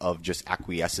of just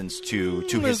acquiescence to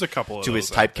his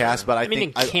typecast. But I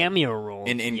think in cameo roles,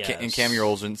 in cameo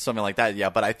roles and something like that.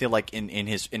 Yeah, but I feel like in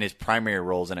his primary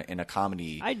roles in a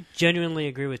comedy, I genuinely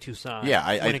agree with Tucson.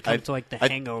 Yeah, when it comes to like The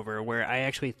Hangover, where I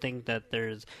actually think that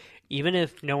there's, even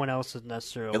if no one else is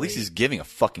necessarily, at least he's giving a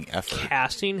fucking effort,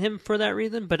 casting him for that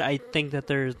reason. But I think that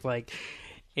there's like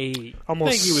a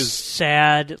almost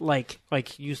sad, like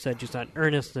you said, just an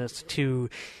earnestness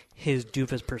to his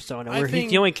doofus persona, where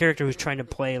he's the only character who's trying to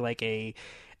play like a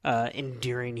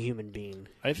endearing human being.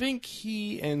 I think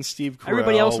he and Steve Carell,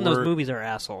 everybody else in those movies are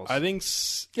assholes. I think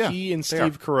he and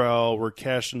Steve Carell were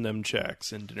cashing them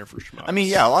checks in Dinner for Schmucks. I mean,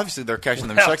 yeah, obviously they're cashing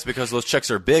them checks because those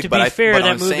checks are big. To but be fair, what that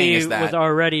I'm movie saying is that was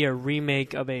already a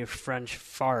remake of a French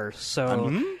farce,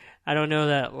 so I don't know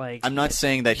that, like... I'm not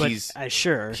saying that he's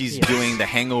doing the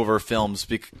Hangover films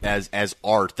as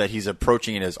art, that he's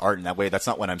approaching it as art in that way. That's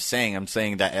not what I'm saying. I'm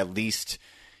saying that at least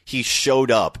he showed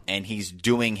up and he's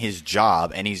doing his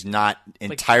job and he's not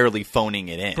entirely phoning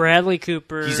it in. Bradley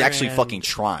Cooper, he's actually fucking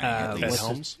trying. At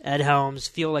least. Ed Helms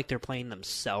feel like they're playing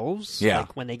themselves. Yeah.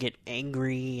 Like when they get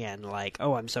angry and like,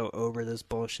 oh, I'm so over this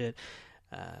bullshit.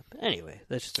 Anyway,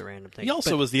 that's just a random thing. He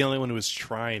also was the only one who was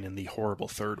trying in the horrible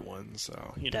third one,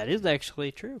 so that is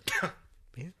actually true.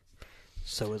 Yeah.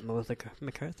 So was Melissa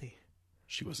McCarthy.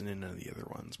 She wasn't in none of the other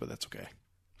ones, but that's okay.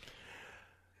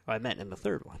 Well, I meant in the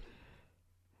third one.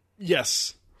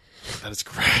 Yes, that is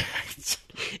correct.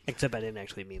 Except I didn't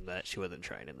actually mean that. She wasn't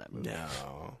trying in that movie.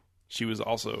 No. She was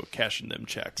also cashing them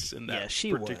checks in that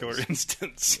particular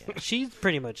instance. Yeah, she's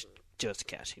pretty much just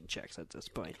cashing checks at this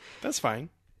point. That's fine.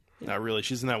 Not really.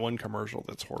 She's in that one commercial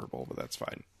that's horrible, but that's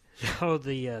fine. Oh,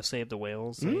 the Save the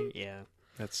Whales thing? Yeah.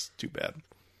 That's too bad.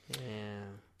 Yeah.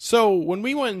 So when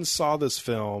we went and saw this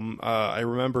film, I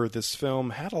remember this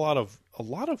film had a lot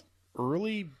of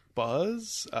early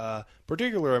buzz.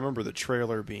 Particularly, I remember the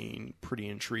trailer being pretty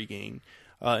intriguing,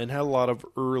 and had a lot of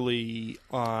early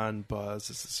on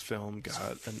buzz as this film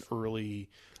got an early,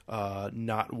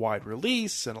 not wide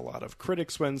release, and a lot of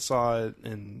critics went and saw it,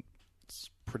 and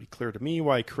pretty clear to me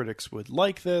why critics would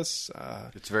like this.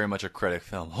 It's very much a critic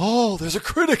film. Oh, there's a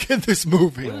critic in this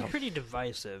movie. It was pretty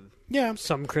divisive. Yeah.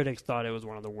 Some critics thought it was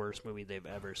one of the worst movies they've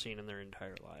ever seen in their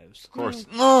entire lives. Of course.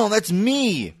 No, that's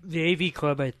me. The AV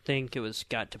Club, I think it was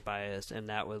Scott Tobias, and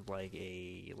that was like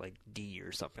a D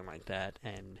or something like that.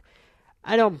 And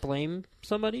I don't blame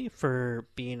somebody for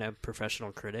being a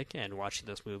professional critic and watching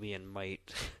this movie and might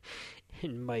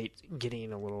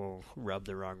getting a little rubbed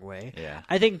the wrong way. Yeah.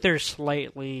 I think they're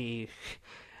slightly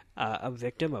a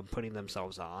victim of putting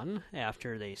themselves on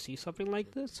after they see something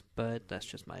like this, but that's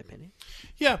just my opinion.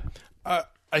 Yeah.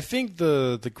 I think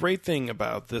the great thing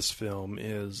about this film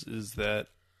is that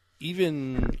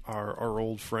even our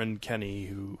old friend Kenny,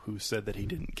 who said that he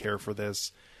didn't care for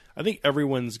this, I think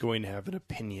everyone's going to have an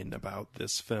opinion about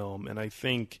this film, and I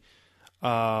think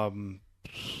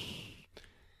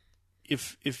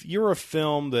if you're a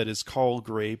film that is called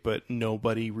great but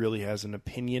nobody really has an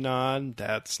opinion on,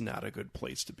 that's not a good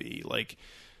place to be. Like,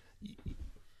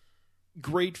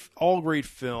 all great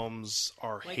films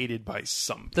are hated by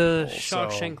some people. The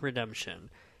Shawshank Redemption.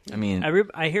 I mean,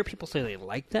 I hear people say they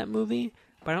like that movie,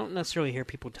 but I don't necessarily hear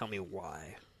people tell me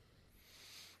why.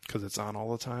 Because it's on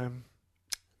all the time?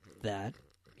 That,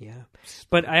 yeah.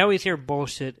 But I always hear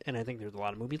bullshit, and I think there's a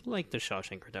lot of movies like The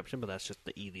Shawshank Redemption, but that's just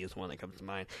the easiest one that comes to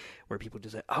mind, where people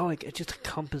just say, oh, it just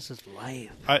encompasses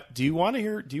life. Do you want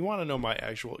to know my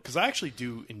actual... Because I actually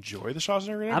do enjoy The Shawshank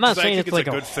Redemption. I'm not saying it's like a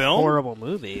good film. Horrible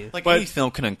movie. Like, any film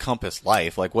can encompass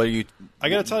life. Like, what are you... I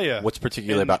gotta tell you... What's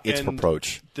particular about its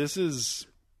approach? This is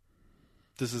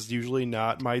usually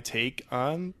not my take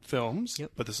on films,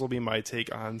 but this will be my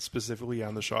take on specifically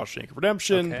on The Shawshank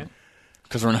Redemption. Okay.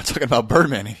 Because we're not talking about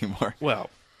Birdman anymore. Well,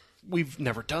 we've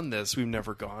never done this. We've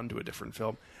never gone to a different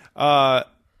film.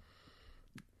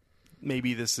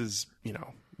 Maybe this is,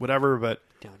 whatever, but...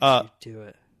 Don't you do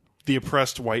it. The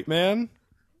Oppressed White Man.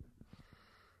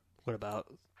 What about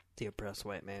The Oppressed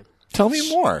White Man? Tell me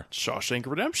more. Shawshank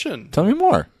Redemption. Tell me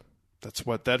more. That's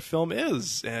what that film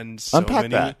is. And so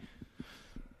Unpack that.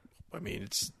 I mean,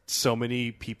 it's so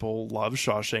many people love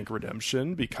Shawshank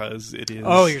Redemption because it is.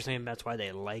 Oh, you're saying that's why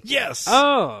they like Yes. it?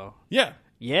 Oh. Yeah.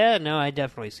 Yeah, no, I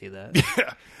definitely see that.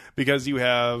 Yeah. Because you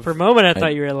have. For a moment, I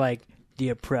thought you were like, the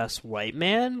oppressed white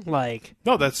man? Like,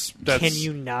 No, that's. Can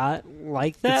you not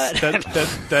like that?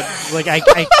 That like, I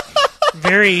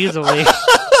very easily.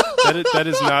 that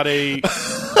is not a.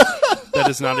 That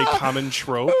is not a common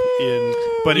trope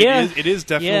but it is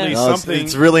definitely No, something.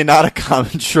 it's really not a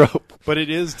common trope. But it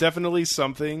is definitely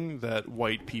something that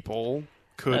white people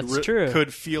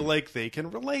could feel like they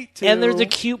can relate to. And there's a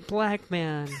cute black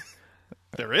man.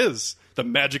 There is the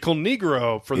magical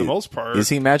Negro for the most part. Is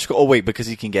he magical? Oh wait, because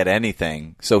he can get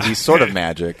anything, so he's sort of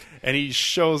magic. And he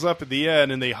shows up at the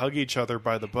end, and they hug each other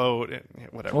by the boat, and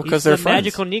whatever. Well, He's because they're the friends.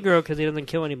 magical Negro because he doesn't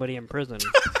kill anybody in prison.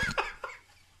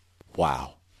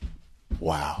 Wow.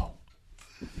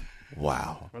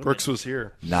 Brooks was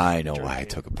here. Now I know why I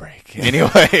took a break.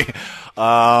 Anyway,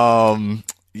 yeah,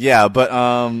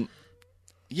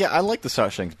 I like the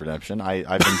Shawshank Redemption.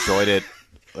 I've enjoyed it,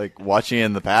 like watching it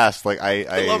in the past. Like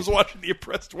He loves watching the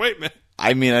oppressed white man.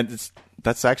 I mean,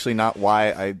 that's actually not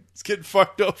why I. It's getting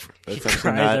fucked over. That's He actually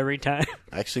cries not. every time.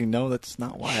 Actually, no, that's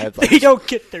not why. They don't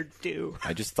get their due.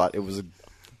 I just thought it was a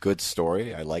good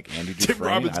story. I like Andy Dufresne. Tim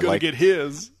Robbins I going like to get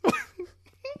his.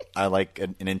 I like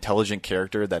an intelligent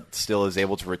character that still is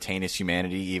able to retain his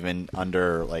humanity even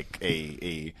under like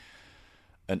an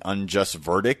unjust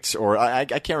verdict. Or I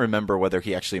can't remember whether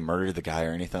he actually murdered the guy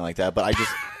or anything like that. But I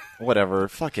just whatever.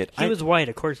 Fuck it. He was white.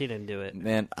 Of course, he didn't do it.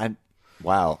 Man, I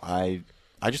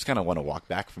just kind of want to walk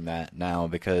back from that now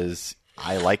because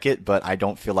I like it, but I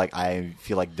don't feel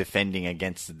like defending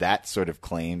against that sort of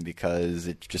claim because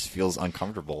it just feels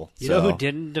uncomfortable. You know who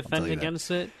didn't defend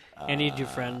against it? Andy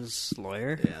Dufresne's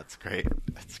lawyer. Yeah, that's great.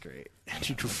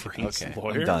 Andy Dufresne's Okay,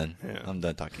 lawyer. I'm done. Yeah. I'm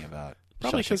done talking about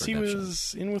Probably Shawshank because he Redemption.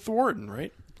 was in with the warden,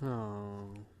 right? Oh.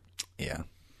 Yeah.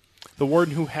 The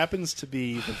warden who happens to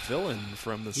be the villain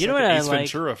from the You second know what I Ace like?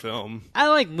 Ventura film. I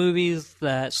like movies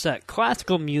that set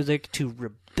classical music to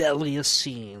rebellious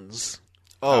scenes.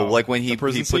 Oh, like when he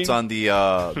prison puts scene? on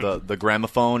the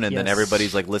gramophone and then Yes.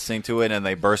 everybody's like listening to it and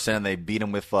they burst in and they beat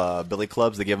him with billy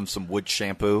clubs. They give him some wood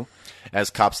shampoo, as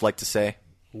cops like to say.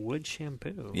 Wood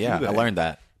shampoo. Yeah, I learned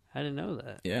that. I didn't know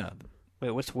that. Yeah.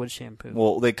 Wait, what's wood shampoo?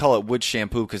 Well, they call it wood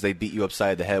shampoo because they beat you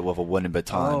upside the head with a wooden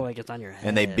baton. Oh, like it's on your head.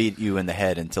 and they beat you in the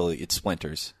head until it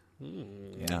splinters.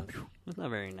 Yeah. That's not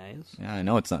very nice. Yeah, I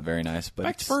know it's not very nice, but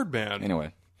Back to Birdman.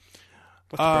 Anyway.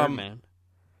 What's Birdman?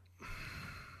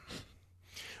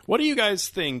 What do you guys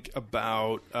think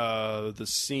about the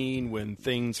scene when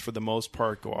things, for the most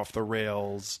part, go off the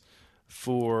rails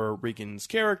for Regan's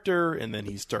character, and then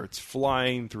he starts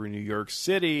flying through New York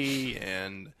City,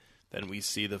 and then we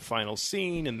see the final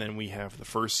scene, and then we have the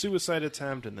first suicide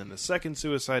attempt, and then the second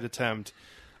suicide attempt.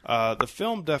 The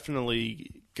film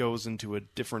definitely goes into a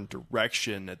different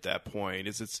direction at that point.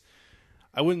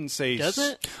 I wouldn't say... Does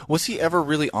it? Was he ever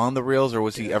really on the rails, or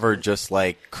was he ever just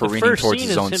like The careening first towards scene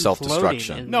his is own him self-destruction?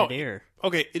 floating in No, midair.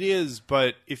 okay, it is,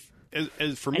 but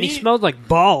as for And me... he smelled like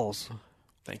balls.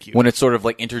 Thank you. When it sort of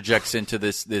like interjects into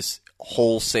this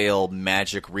wholesale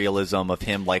magic realism of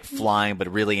him like flying, but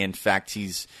really in fact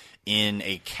he's in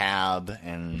a cab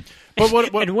and. But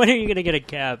what And when are you going to get a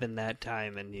cab in that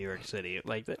time in New York City?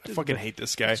 Like, I fucking hate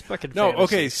this guy. It's fucking no, fantasy.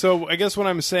 okay, so I guess what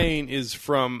I'm saying is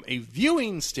from a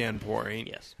viewing standpoint,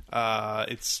 Yes.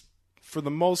 It's for the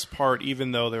most part,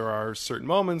 even though there are certain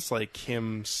moments like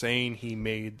him saying he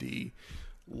made the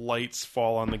lights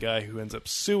fall on the guy who ends up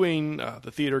suing the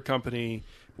theater company,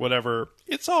 whatever,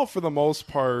 it's all for the most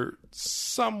part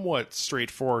somewhat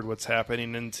straightforward what's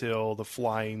happening until the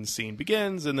flying scene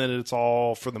begins, and then it's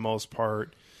all for the most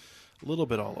part a little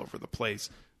bit all over the place.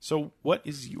 So what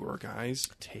is your guys'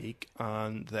 take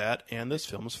on that and this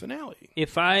film's finale?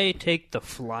 If I take the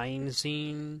flying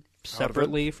scene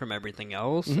separately from everything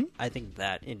else, I think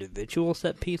that individual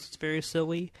set piece is very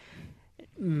silly.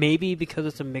 Maybe because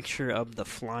it's a mixture of the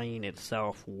flying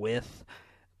itself with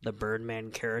the Birdman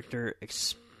character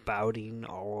spouting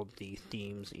all of the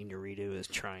themes Inarritu is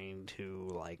trying to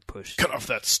like push. Cut off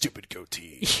that stupid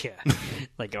goatee.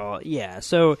 Yeah,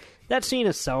 so that scene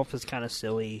itself is kind of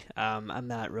silly. I'm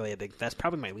not really a big. That's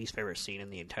probably my least favorite scene in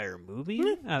the entire movie,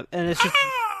 and it's just.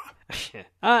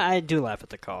 I do laugh at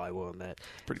the call, I will admit.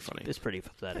 Pretty funny. It's pretty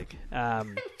pathetic.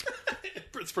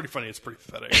 It's pretty funny. It's pretty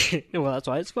pathetic. Well, that's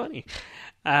why it's funny.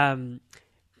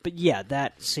 But yeah,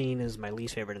 that scene is my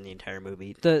least favorite in the entire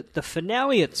movie. The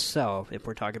finale itself, if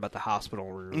we're talking about the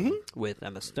hospital room with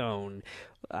Emma Stone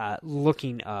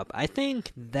looking up, I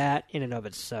think that in and of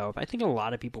itself, I think a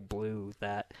lot of people blew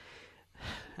that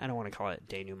I don't want to call it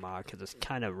denouement because it's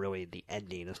kind of really the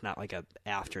ending. It's not like a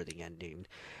after the ending.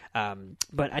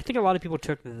 But I think a lot of people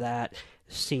took that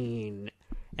scene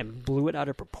and blew it out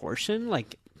of proportion.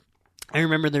 Like, I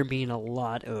remember there being a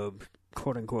lot of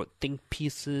quote-unquote think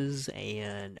pieces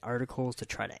and articles to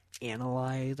try to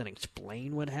analyze and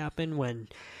explain what happened when,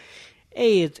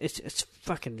 it's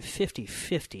fucking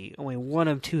 50-50. Only one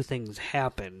of two things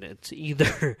happened. It's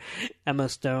either Emma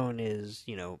Stone is,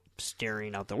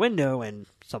 staring out the window and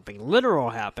something literal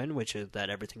happened, which is that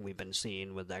everything we've been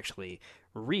seeing was actually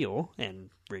real and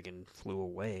Regan flew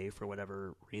away for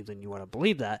whatever reason you want to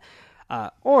believe that.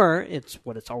 Or it's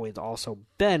what it's always also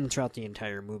been throughout the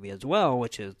entire movie as well,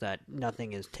 which is that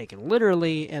nothing is taken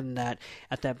literally, and that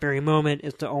at that very moment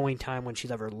is the only time when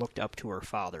she's ever looked up to her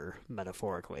father,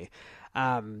 metaphorically.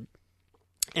 And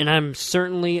I'm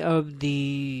certainly of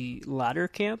the latter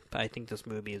camp. I think this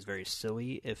movie is very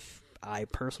silly if I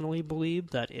personally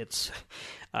believe that it's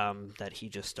that he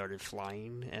just started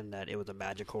flying and that it was a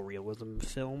magical realism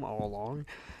film all along.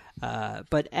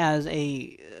 But as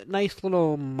a nice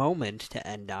little moment to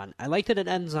end on, I like that it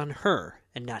ends on her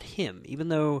and not him, even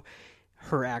though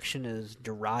her action is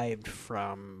derived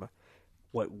from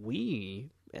what we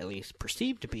at least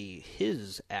perceive to be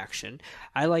his action.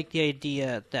 I like the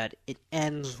idea that it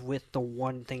ends with the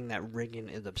one thing that Regan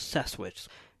is obsessed with,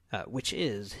 which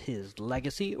is his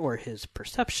legacy or his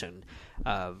perception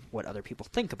of what other people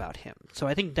think about him. So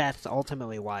I think that's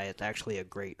ultimately why it's actually a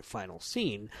great final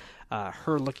scene,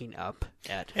 her looking up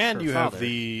at and her you father. have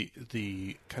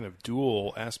the kind of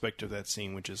dual aspect of that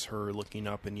scene, which is her looking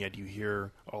up, and yet you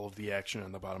hear all of the action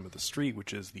on the bottom of the street,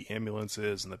 which is the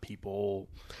ambulances and the people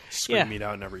screaming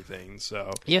out and everything.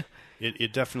 So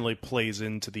it definitely plays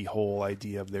into the whole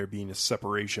idea of there being a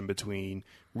separation between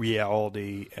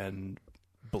reality and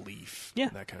belief,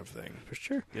 that kind of thing. For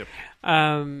sure. Yep.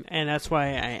 And that's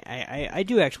why I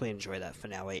do actually enjoy that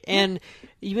finale. And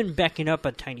even backing up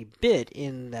a tiny bit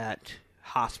in that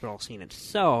hospital scene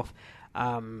itself,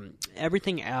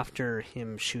 everything after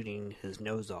him shooting his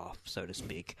nose off, so to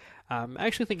speak, I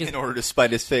actually think in order to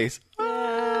spite his face.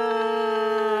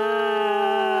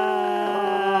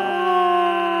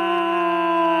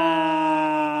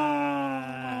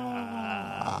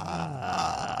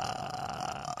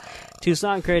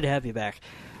 Tucson, great to have you back.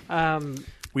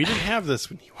 We didn't have this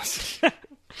when he wasn't.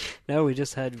 No, we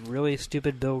just had really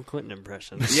stupid Bill Clinton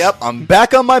impressions. Yep, I'm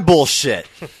back on my bullshit.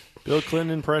 Bill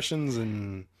Clinton impressions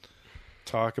and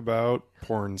talk about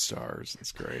porn stars.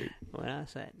 It's great. When I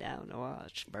sat down to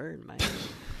watch Burn Man.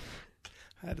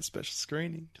 I had a special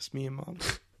screening, just me and Mom.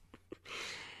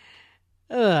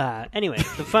 Anyway,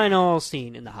 the final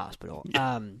scene in the hospital,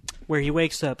 where he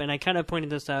wakes up, and I kind of pointed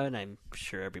this out, and I'm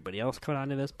sure everybody else caught on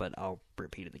to this, but I'll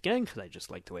repeat it again because I just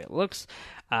like the way it looks.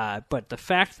 But the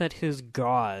fact that his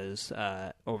gauze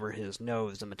over his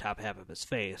nose and the top half of his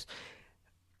face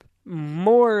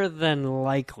more than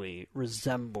likely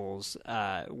resembles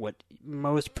what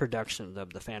most productions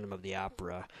of the Phantom of the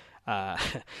Opera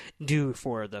do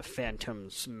for the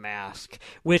Phantom's mask,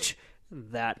 which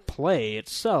that play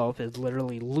itself is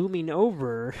literally looming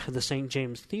over the St.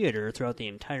 James Theater throughout the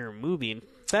entire movie. In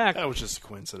fact, that was just a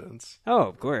coincidence. Oh,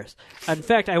 of course. In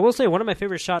fact, I will say one of my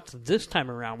favorite shots this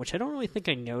time around, which I don't really think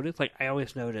I noticed. Like, I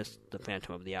always notice the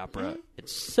Phantom of the Opera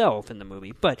itself in the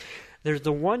movie, but there's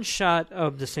the one shot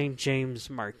of the St. James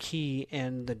marquee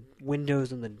and the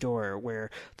windows and the door where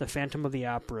the Phantom of the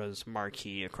Opera's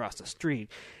marquee across the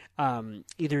street,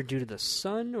 either due to the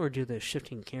sun or due to the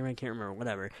shifting camera, I can't remember,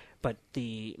 whatever, but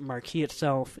the marquee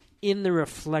itself in the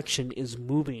reflection is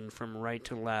moving from right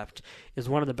to left, is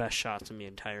one of the best shots in the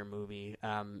entire movie,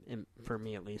 for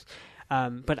me at least.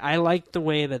 But I like the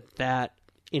way that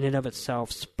in and of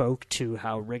itself spoke to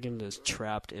how Regan is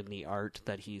trapped in the art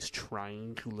that he's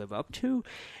trying to live up to,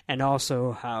 and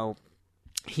also how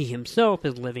he himself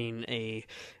is living a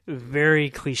very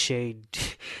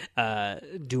cliched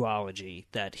duology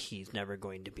that he's never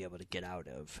going to be able to get out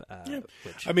of.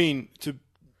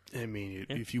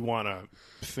 If you want to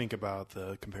think about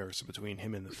the comparison between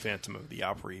him and the Phantom of the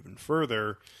Opera even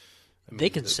further, they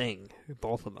can sing,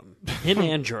 both of them. Him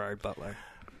and Gerard Butler.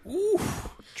 Ooh,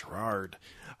 Gerard.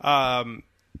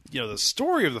 The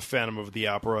story of the Phantom of the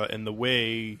Opera and the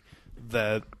way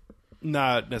that,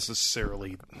 not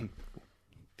necessarily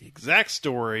the exact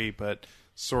story, but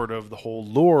sort of the whole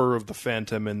lore of the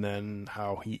Phantom and then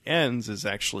how he ends is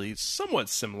actually somewhat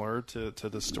similar to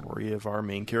the story of our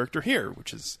main character here,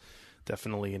 which is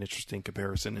definitely an interesting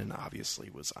comparison and obviously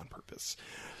was on purpose.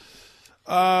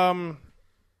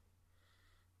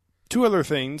 Two other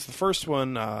things. The first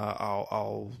one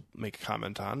I'll make a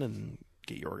comment on and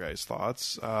get your guys'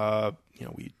 thoughts.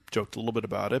 We joked a little bit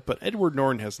about it, but Edward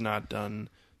Norton has not done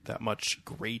that much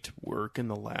great work in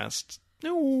the last,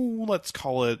 let's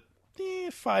call it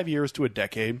 5 years to a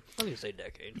decade. I'm going to say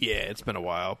decade. Yeah, it's been a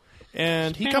while.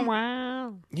 And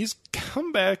he's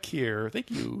come back here. Thank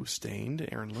you, Stained,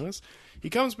 Aaron Lewis. He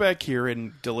comes back here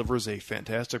and delivers a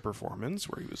fantastic performance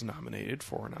where he was nominated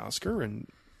for an Oscar and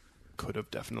could have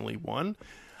definitely won.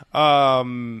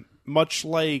 Much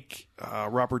like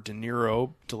Robert De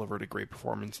Niro delivered a great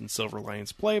performance in Silver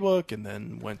Linings Playbook and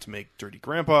then went to make Dirty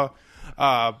Grandpa.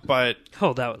 But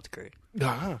that was great.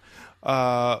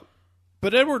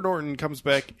 But Edward Norton comes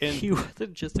back and he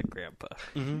wasn't just a grandpa.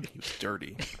 He was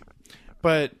dirty.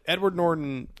 But Edward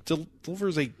Norton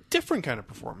delivers a different kind of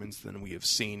performance than we have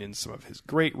seen in some of his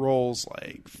great roles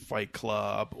like Fight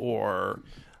Club or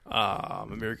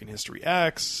American History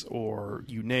X, or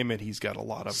you name it. He's got a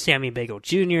lot of... Sammy Bagel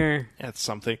Jr. That's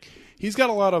something. He's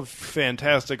got a lot of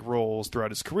fantastic roles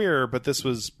throughout his career, but this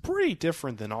was pretty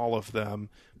different than all of them,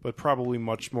 but probably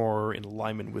much more in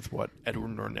alignment with what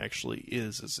Edward Norton actually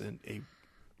is as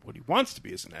what he wants to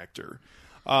be as an actor.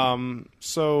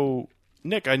 So...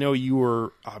 Nick, I know you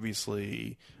were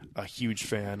obviously a huge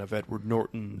fan of Edward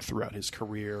Norton throughout his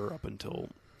career up until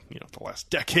the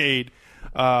last decade.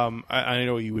 I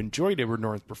know you enjoyed Edward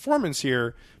Norton's performance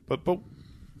here, but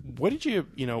what did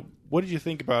you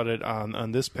think about it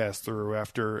on this pass through?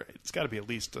 After it's got to be at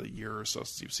least a year or so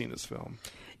since you've seen this film.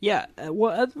 Yeah,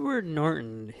 well, Edward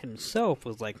Norton himself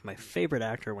was like my favorite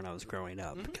actor when I was growing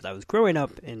up, because I was growing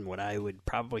up in what I would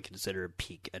probably consider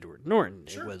peak Edward Norton.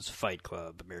 Sure. It was Fight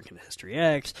Club, American History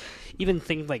X, even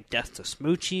things like Death to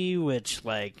Smoochie, which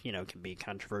can be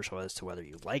controversial as to whether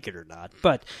you like it or not,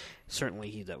 but certainly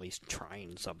he's at least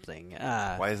trying something.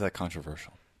 Why is that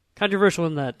controversial? Controversial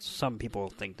in that some people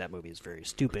think that movie is very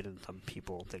stupid and some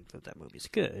people think that movie's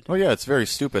good. Oh, yeah, it's very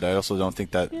stupid. I also don't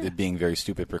think that it being very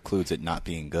stupid precludes it not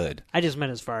being good. I just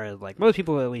meant as far as, most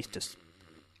people at least just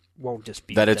won't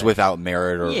dispute that it's without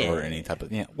merit or any type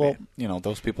of... Yeah, well,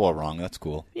 those people are wrong. That's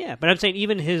cool. Yeah, but I'm saying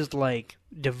even his,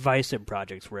 divisive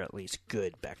projects were at least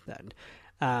good back then.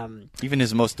 Even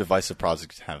his most divisive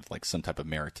projects have, some type of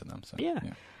merit to them. So, yeah.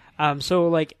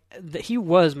 He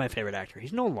was my favorite actor.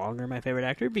 He's no longer my favorite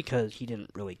actor because he didn't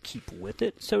really keep with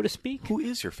it, so to speak. Who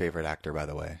is your favorite actor, by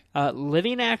the way?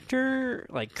 Living actor,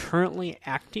 currently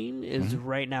acting, is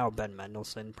right now Ben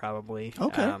Mendelsohn, probably.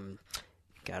 Okay.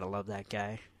 Gotta love that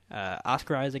guy.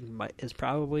 Oscar Isaac is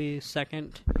probably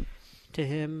second to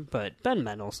him, but Ben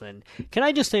Mendelsohn. Can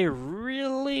I just say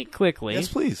really quickly? Yes,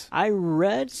 please. I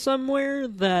read somewhere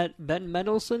that Ben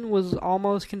Mendelsohn was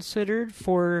almost considered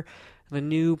for the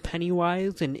new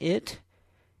Pennywise in It,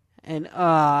 and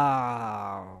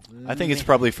I think it's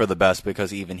probably for the best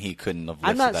because even he couldn't have lifted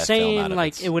I'm not that saying film out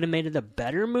of it would have made it a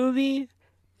better movie,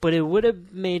 but it would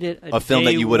have made it a film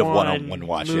that you would have won one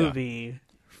watch. Movie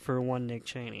for one Nick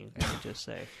Chaney. I would just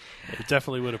say it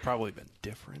definitely would have probably been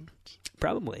different.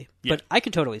 Probably, yeah. But I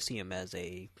could totally see him as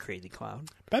a crazy clown.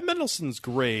 Ben Mendelsohn's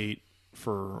great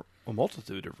for a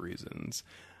multitude of reasons,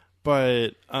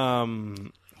 but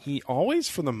he always,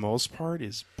 for the most part,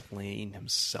 is playing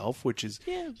himself, which is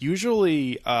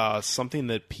usually something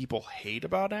that people hate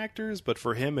about actors, but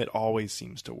for him, it always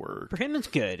seems to work. For him, it's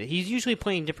good. He's usually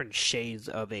playing different shades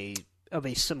of a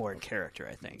similar character,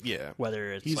 I think. Yeah.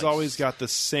 Whether it's He's always got the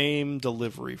same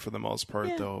delivery for the most part,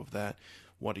 though, of that.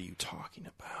 What are you talking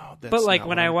about? That's but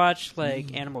when I watch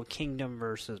Animal Kingdom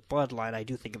versus Bloodline, I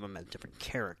do think of him as different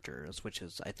characters, which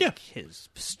is I think his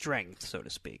strength, so to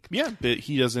speak. Yeah, but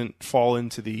he doesn't fall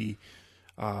into the,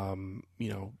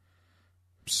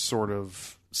 sort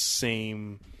of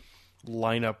same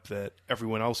lineup that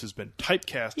everyone else has been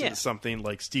typecast into something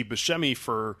like Steve Buscemi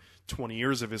for 20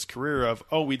 years of his career of,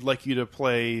 we'd like you to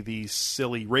play the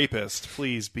silly rapist.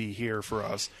 Please be here for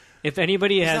us. If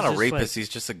anybody has, he's not a rapist. He's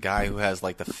just a guy who has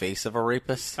the face of a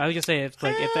rapist. I was gonna say if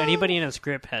anybody in a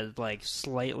script has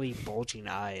slightly bulging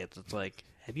eyes, it's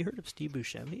have you heard of Steve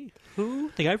Buscemi? Who?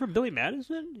 The guy from Billy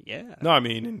Madison? Yeah. No, I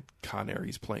mean in Con Air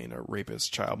he's playing a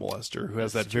rapist child molester who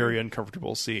has that very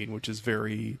uncomfortable scene, which is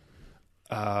very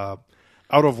out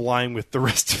of line with the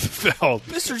rest of the film.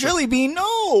 Mr. Jellybean,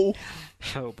 no.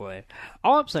 Oh, boy.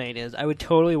 All I'm saying is I would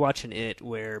totally watch an It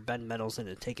where Ben Mendelsohn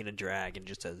is taking a drag and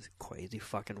just says, crazy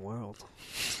fucking world.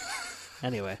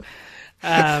 Anyway.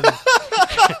 What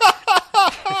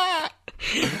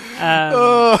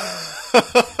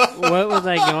was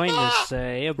I going to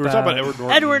say about... We were talking about Edward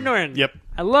Norton. Edward Norton. Yep.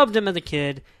 I loved him as a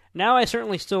kid. Now I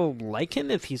certainly still like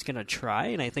him if he's going to try,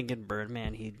 and I think in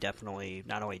Birdman he definitely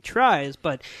not only tries,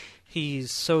 but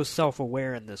he's so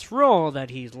self-aware in this role that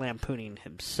he's lampooning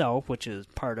himself, which is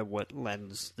part of what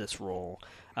lends this role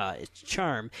its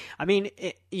charm. I mean,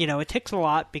 it takes a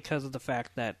lot because of the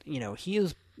fact that, he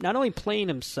is not only playing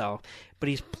himself, but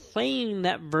he's playing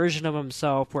that version of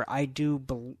himself where I do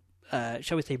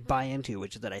shall we say, buy into,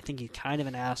 which is that I think he's kind of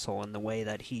an asshole in the way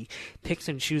that he picks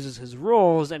and chooses his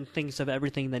roles and thinks of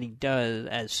everything that he does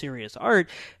as serious art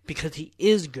because he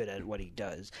is good at what he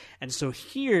does. And so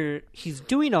here, he's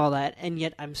doing all that, and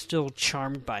yet I'm still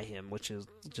charmed by him, which is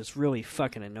just really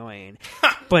fucking annoying.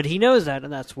 But he knows that,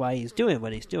 and that's why he's doing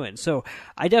what he's doing. So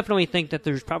I definitely think that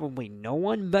there's probably no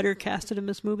one better casted in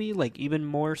this movie, like even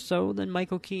more so than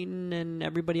Michael Keaton and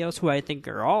everybody else, who I think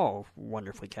are all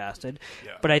wonderfully casted.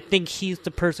 Yeah. But I think he's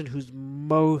the person who's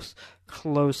most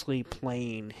closely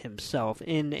playing himself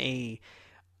in a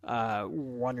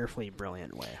wonderfully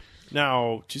brilliant way.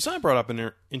 Now, Toussaint brought up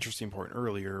an interesting point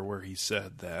earlier where he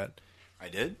said that... I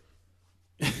did?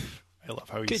 I love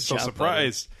how he's so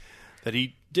surprised that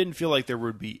he didn't feel like there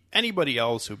would be anybody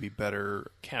else who would be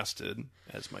better casted,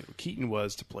 as Michael Keaton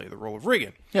was, to play the role of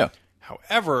Riggin. Yeah.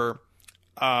 However...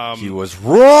 he was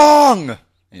wrong!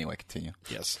 Anyway, continue.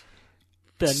 Yes.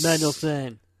 Ben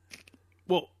Mendelsohn.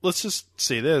 Well, let's just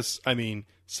say this. I mean,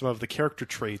 some of the character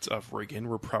traits of Riggin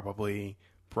were probably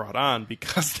brought on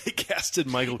because they casted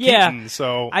Michael Keaton.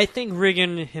 So I think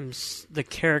Riggin, the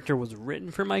character, was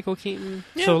written for Michael Keaton.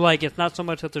 Yeah. So, it's not so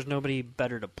much that there's nobody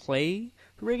better to play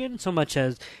Riggin, so much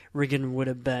as Riggin would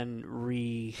have been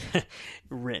rewritten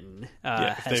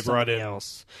if they brought in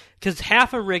else. Because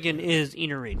half of Riggin is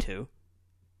Inarritu.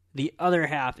 The other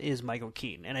half is Michael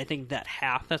Keaton. And I think that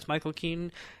half that's Michael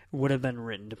Keaton would have been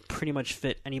written to pretty much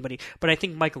fit anybody. But I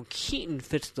think Michael Keaton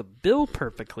fits the bill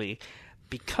perfectly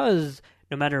because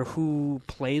no matter who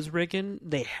plays Riggin,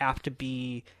 they have to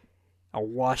be a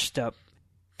washed-up,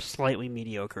 slightly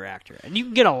mediocre actor. And you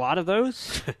can get a lot of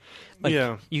those.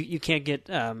 You can't get,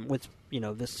 with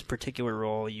this particular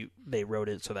role, they wrote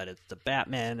it so that it's the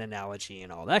Batman analogy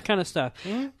and all that kind of stuff.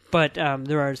 Mm-hmm. But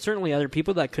there are certainly other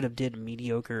people that could have did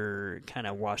mediocre, kind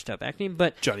of washed-up acting.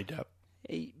 But Johnny Depp.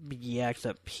 Yeah,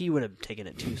 except he would have taken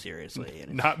it too seriously.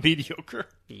 Not mediocre.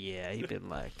 Yeah, he'd been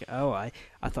like, I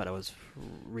thought I was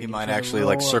reading. He might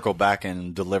actually circle back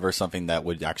and deliver something that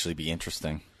would actually be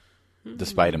interesting,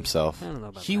 despite himself. I don't know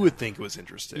about he that. would think it was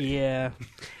interesting. Yeah,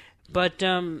 but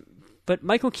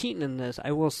Michael Keaton in this,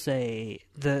 I will say,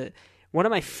 one of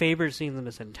my favorite scenes in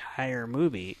this entire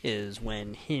movie is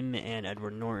when him and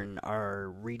Edward Norton are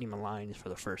reading the lines for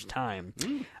the first time.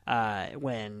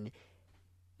 When.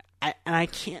 And I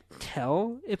can't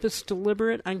tell if it's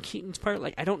deliberate on Keaton's part.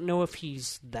 I don't know if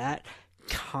he's that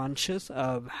conscious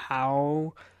of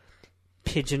how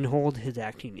pigeonholed his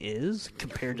acting is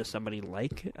compared to somebody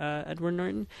like Edward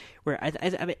Norton. Where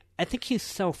I think he's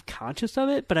self-conscious of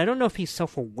it, but I don't know if he's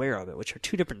self-aware of it, which are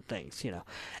two different things,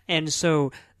 And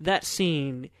so that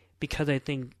scene, because I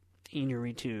think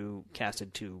Inarritu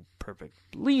casted two perfect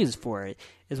leads for it,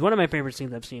 is one of my favorite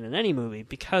scenes I've seen in any movie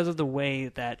because of the way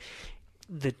that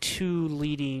the two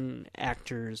leading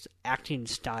actors' acting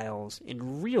styles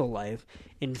in real life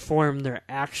inform their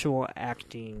actual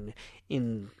acting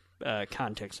in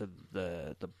context of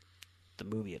the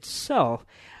movie itself,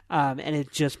 and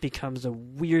it just becomes a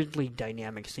weirdly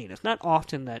dynamic scene. It's not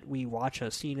often that we watch a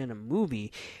scene in a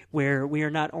movie where we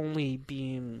are not only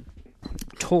being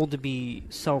told to be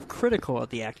self-critical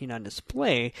of the acting on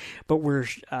display, but we're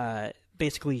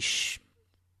basically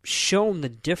shown the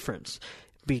difference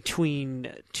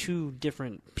between two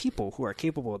different people who are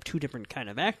capable of two different kind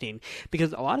of acting,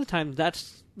 because a lot of times that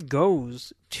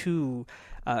goes to,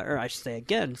 or I should say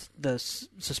again, the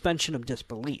suspension of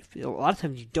disbelief. A lot of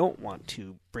times you don't want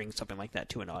to bring something like that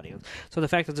to an audience. So the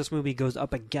fact that this movie goes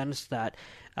up against that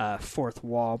fourth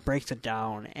wall, breaks it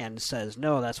down, and says,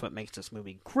 no, that's what makes this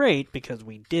movie great, because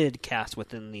we did cast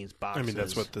within these boxes. I mean,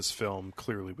 that's what this film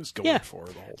clearly was going for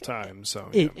the whole time. So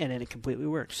and it completely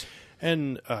works.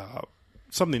 And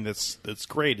something that's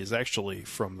great is actually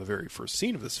from the very first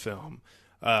scene of this film,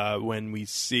 when we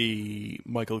see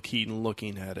Michael Keaton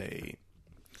looking at a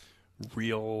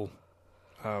real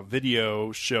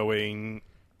video showing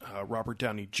Robert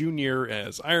Downey Jr.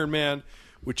 as Iron Man,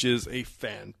 which is a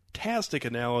fantastic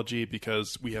analogy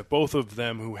because we have both of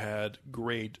them who had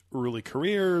great early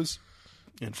careers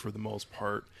and for the most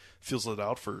part fizzled it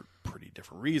out for pretty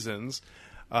different reasons.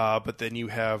 But then you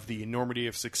have the enormity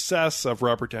of success of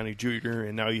Robert Downey Jr.,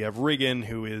 and now you have Riggin,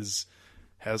 who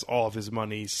has all of his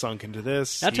money sunk into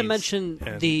this. Not to mention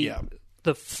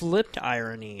the flipped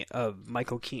irony of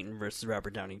Michael Keaton versus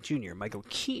Robert Downey Jr. Michael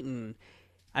Keaton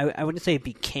I wouldn't say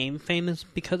became famous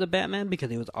because of Batman,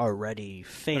 because he was already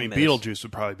famous. I mean, Beetlejuice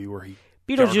would probably be where he...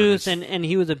 Beetlejuice, and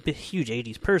he was a huge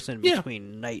 80s person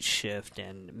between Night Shift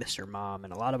and Mr. Mom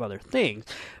and a lot of other things.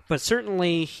 But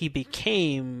certainly he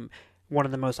became one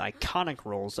of the most iconic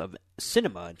roles of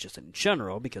cinema just in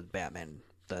general, because Batman,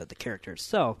 the character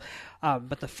itself.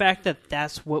 But the fact that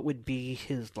that's what would be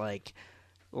his like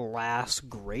last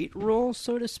great role,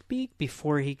 so to speak,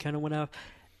 before he kind of went off,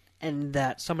 and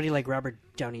that somebody like Robert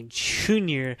Downey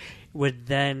Jr. would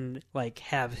then like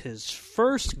have his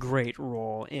first great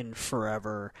role in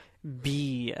Forever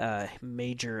be a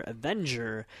major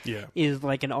Avenger is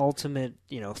like an ultimate,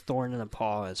 thorn in the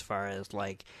paw as far as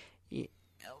like in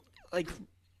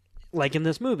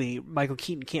this movie, Michael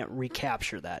Keaton can't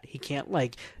recapture that. He can't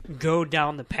like go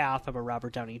down the path of a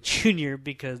Robert Downey Jr.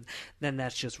 because then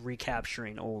that's just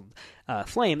recapturing old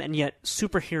flame. And yet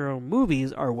superhero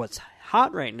movies are what's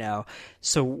hot right now.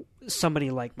 So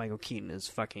somebody like Michael Keaton is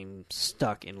fucking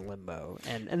stuck in limbo.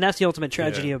 And that's the ultimate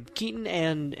tragedy of Keaton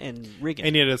and Regan.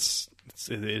 And yet it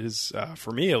is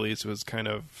for me at least, it was kind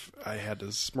of, I had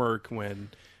to smirk when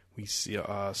we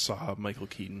saw Michael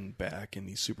Keaton back in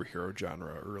the superhero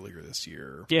genre earlier this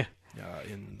year. Yeah.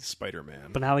 In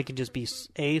Spider-Man. But now he can just be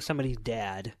somebody's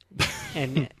dad.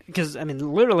 And because, I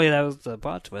mean, literally that was the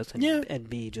plot twist. And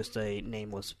be just a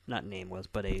not nameless,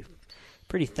 but a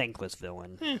pretty thankless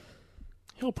villain.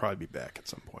 He'll probably be back at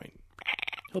some point.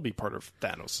 He'll be part of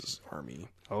Thanos' army.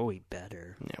 Oh, he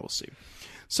better. Yeah, we'll see.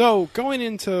 So, going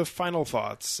into final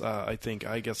thoughts, I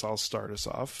guess I'll start us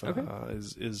off. Okay.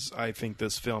 I think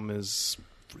this film is,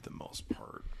 for the most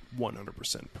part,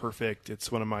 100% perfect.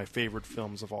 It's one of my favorite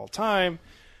films of all time.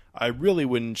 I really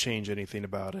wouldn't change anything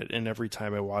about it, and every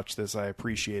time I watch this, I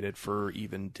appreciate it for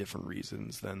even different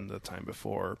reasons than the time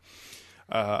before.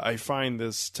 I find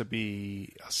this to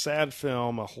be a sad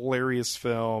film, a hilarious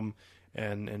film,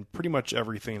 and pretty much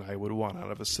everything I would want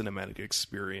out of a cinematic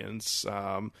experience.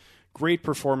 Great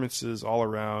performances all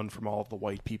around from all of the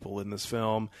white people in this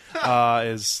film.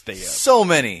 So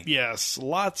many. Yes,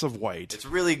 lots of white.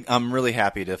 I'm really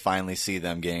happy to finally see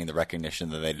them getting the recognition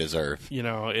that they deserve.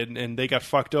 And they got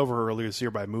fucked over earlier this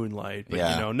year by Moonlight.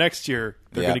 But next year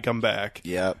they're going to come back.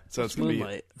 Yep. So it's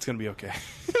going to be okay.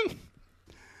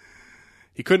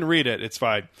 He couldn't read it. It's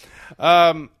fine.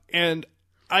 And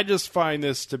I just find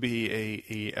this to be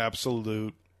a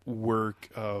absolute work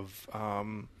of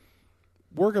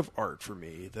art for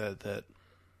me that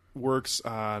works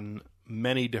on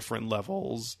many different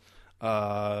levels,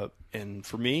 and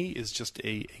for me is just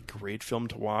a great film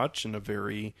to watch and a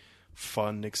very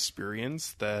fun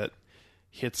experience that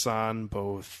hits on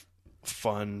both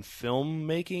fun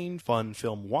filmmaking, fun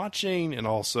film watching, and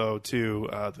also to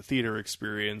the theater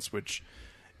experience, which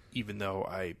even though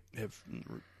I have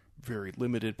very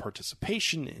limited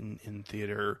participation in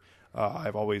theater,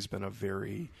 I've always been a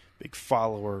very big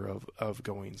follower of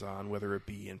goings-on, whether it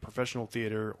be in professional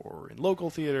theater or in local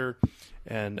theater,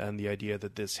 and the idea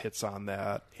that this hits on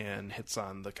that and hits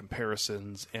on the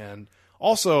comparisons, and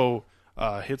also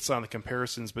hits on the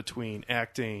comparisons between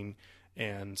acting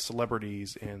and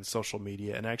celebrities and social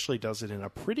media, and actually does it in a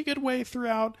pretty good way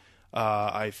throughout,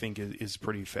 I think is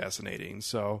pretty fascinating.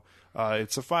 So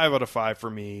it's a 5 out of 5 for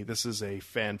me. This is a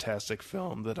fantastic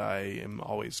film that I am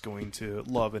always going to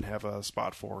love and have a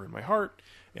spot for in my heart.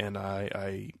 And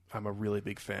I'm a really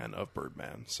big fan of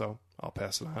Birdman. So I'll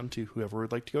pass it on to whoever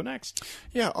would like to go next.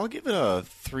 Yeah, I'll give it a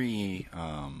 3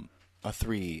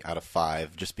 out of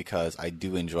 5, just because I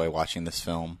do enjoy watching this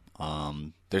film.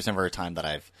 There's never a time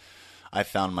that I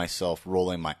found myself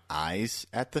rolling my eyes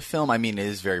at the film. I mean, it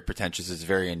is very pretentious, it's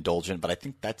very indulgent, but I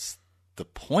think that's the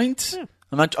point. Yeah.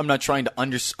 I'm not trying to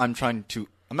undercut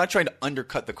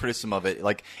the criticism of it.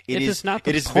 Like it is not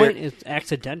the point. It's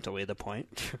accidentally the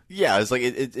point. Yeah, it's like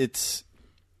it is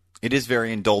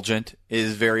very indulgent. It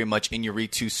is very much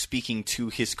Iñárritu speaking to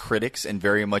his critics and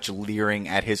very much leering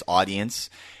at his audience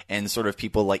and sort of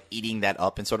people like eating that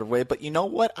up in sort of way. But you know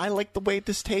what? I like the way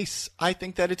this tastes. I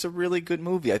think that it's a really good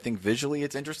movie. I think visually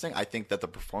it's interesting. I think that the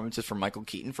performances from Michael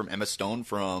Keaton, from Emma Stone,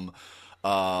 from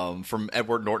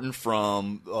Edward Norton,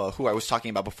 from who I was talking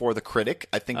about before, the critic.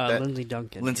 I think that Lindsay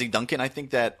Duncan. I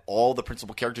think that all the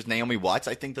principal characters, Naomi Watts.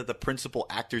 I think that the principal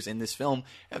actors in this film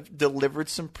have delivered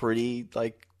some pretty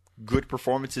good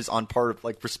performances on part of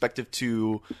respective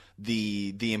to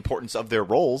the importance of their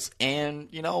roles, and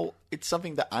it's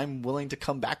something that I'm willing to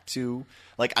come back to.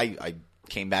 I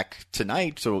came back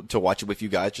tonight to watch it with you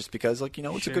guys just because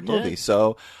it's a good movie.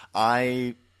 So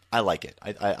I like it.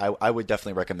 I would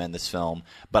definitely recommend this film,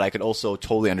 but I could also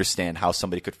totally understand how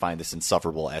somebody could find this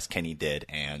insufferable as Kenny did,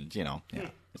 and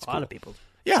it's a lot of people.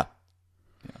 Yeah.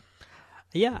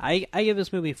 Yeah, I give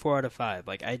this movie 4 out of 5.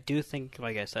 Like, I do think,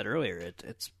 like I said earlier,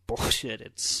 it's bullshit,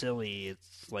 it's silly,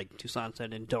 it's, like Toussaint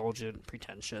said, indulgent,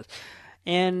 pretentious,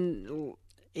 and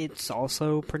it's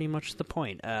also pretty much the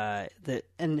point.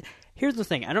 And here's the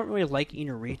thing, I don't really like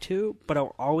Inarritu, but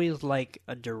I'll always like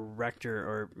a director,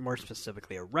 or more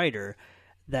specifically a writer,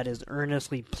 that is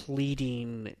earnestly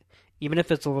pleading, even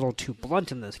if it's a little too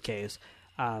blunt in this case,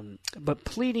 but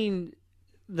pleading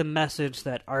the message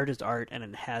that art is art and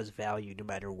it has value no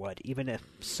matter what, even if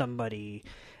somebody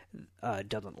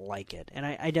doesn't like it. And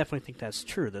I definitely think that's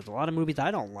true. There's a lot of movies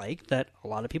I don't like that a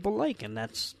lot of people like, and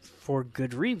that's for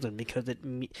good reason, because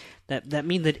that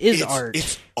means it is art.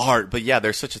 It's art, but yeah,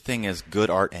 there's such a thing as good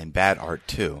art and bad art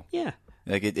too. Yeah,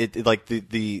 like it like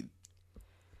the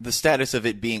status of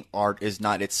it being art is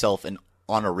not itself an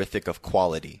honorific of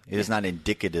quality. It is not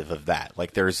indicative of that.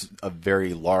 Like, there's a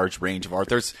very large range of art.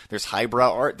 There's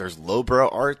highbrow art, there's lowbrow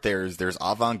art, there's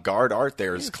avant-garde art,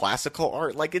 there's classical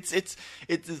art. Like, it's as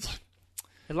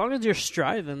long as you're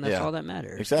striving, that's all that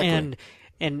matters. Exactly.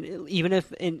 And even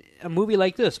if in a movie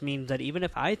like this means that even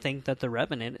if I think that The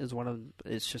Revenant is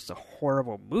it's just a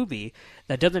horrible movie,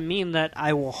 that doesn't mean that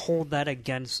I will hold that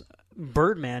against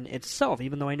Birdman itself,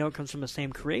 even though I know it comes from the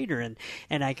same creator, and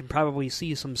I can probably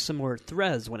see some similar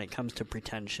threads when it comes to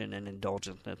pretension and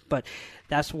indulgence. But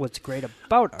that's what's great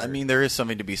about art. I mean, there is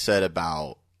something to be said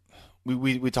about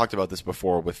we talked about this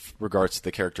before with regards to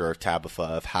the character of Tabitha,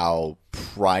 of how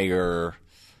prior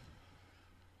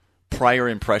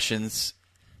impressions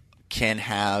can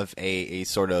have a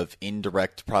sort of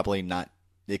indirect, probably not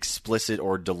explicit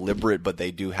or deliberate, but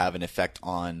they do have an effect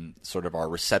on sort of our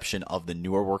reception of the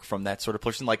newer work from that sort of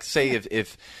person. Like, say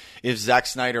if Zack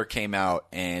Snyder came out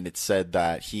and it said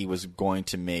that he was going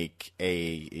to make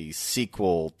a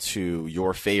sequel to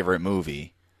your favorite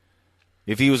movie,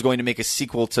 if he was going to make a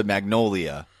sequel to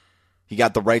Magnolia, he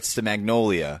got the rights to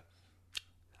Magnolia.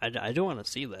 I don't want to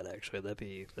see that, actually.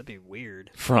 That'd be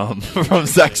weird. From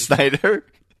Zack Snyder.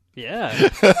 Yeah.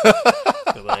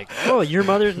 Like, oh, your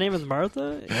mother's name is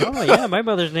Martha? Oh, yeah, my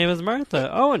mother's name is Martha.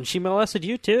 Oh, and she molested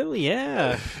you too?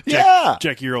 Yeah.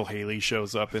 Jackie Earle Haley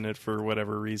shows up in it for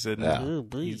whatever reason. Yeah. Oh,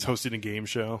 He's hosting a game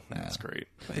show. Yeah. That's great.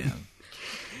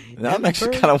 Now I'm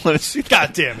actually kind of want to see that.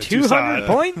 God damn it. 200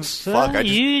 points? Fuck,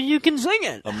 you can sing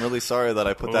it. I'm really sorry that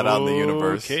I put that out in the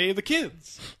universe. Okay, the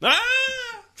kids. Ah!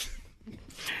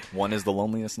 One is the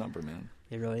loneliest number, man.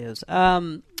 It really is.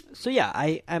 So yeah,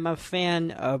 I'm a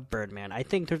fan of Birdman. I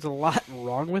think there's a lot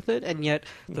wrong with it, and yet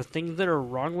the things that are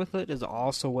wrong with it is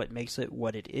also what makes it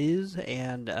what it is,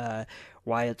 and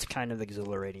why it's kind of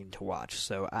exhilarating to watch.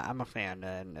 So I'm a fan,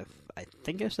 and I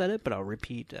think I said it, but I'll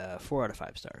repeat, 4 out of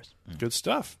 5 stars. Good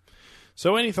stuff.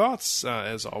 So any thoughts,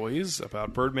 as always,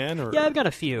 about Birdman? Yeah, I've got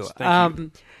a few. Thank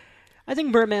you. I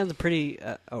think Birdman's a pretty...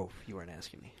 you weren't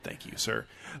asking me. Thank you, sir.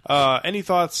 Any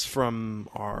thoughts from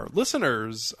our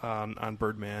listeners on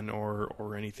Birdman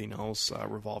or anything else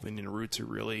revolving Inarritu,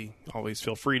 really? Always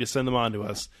feel free to send them on to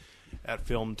us at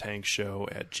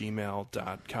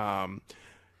filmtankshow@gmail.com.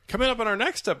 Coming up on our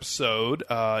next episode,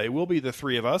 it will be the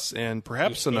three of us and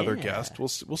perhaps another guest. We'll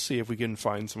see if we can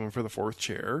find someone for the fourth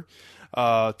chair.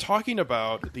 Talking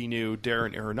about the new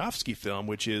Darren Aronofsky film,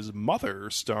 which is Mother,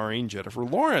 starring Jennifer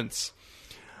Lawrence.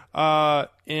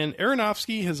 And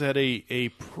Aronofsky has had a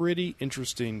pretty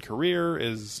interesting career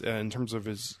in terms of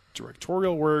his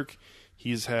directorial work.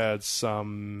 He's had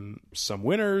some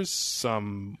winners,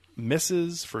 some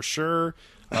misses for sure.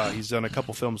 He's done a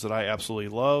couple films that I absolutely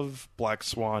love, Black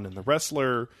Swan and The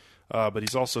Wrestler. But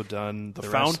he's also done The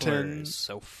Fountain. Is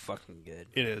so fucking good.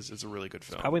 It is. It's a really good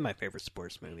film. It's probably my favorite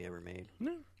sports movie ever made.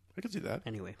 Yeah, I could see that.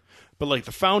 Anyway. But like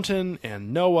The Fountain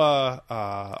and Noah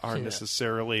aren't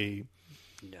necessarily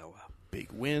big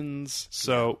wins.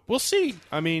 So we'll see.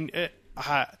 I mean,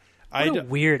 what a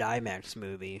weird IMAX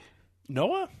movie.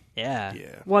 Noah? Yeah.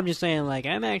 Well, I'm just saying, like,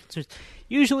 IMAX,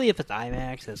 usually if it's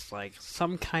IMAX, it's like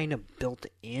some kind of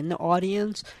built-in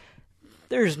audience.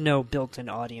 There's no built-in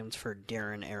audience for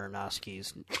Darren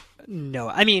Aronofsky's. No,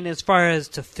 I mean, as far as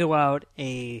to fill out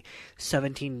a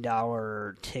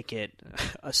 $17 ticket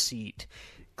a seat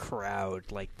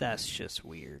crowd, like, that's just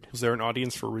weird. Was there an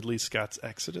audience for Ridley Scott's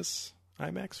Exodus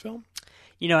IMAX film?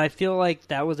 You know, I feel like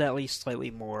that was at least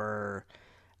slightly more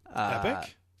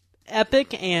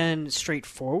epic and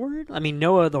straightforward. I mean,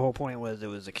 Noah, the whole point was it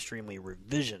was extremely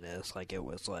revisionist. Like, it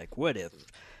was like, what if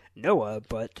Noah,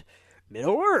 but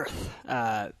Middle Earth?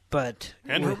 And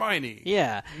Hermione.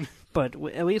 Yeah, but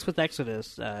at least with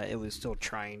Exodus, it was still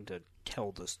trying to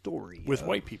tell the story with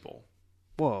white people.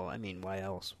 Well, I mean, what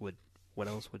else would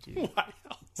you? Why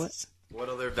else? What? What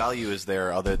other value is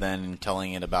there other than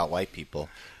telling it about white people?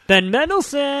 Ben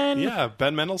Mendelsohn! Yeah,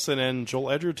 Ben Mendelsohn and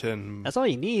Joel Edgerton. That's all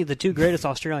you need, the two greatest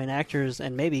Australian actors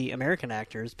and maybe American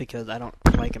actors, because I don't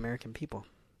like American people.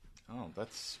 Oh,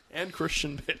 that's... And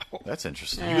Christian Bale. That's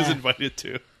interesting. He was invited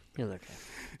too. He was okay.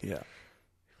 Yeah.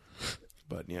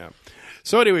 But yeah.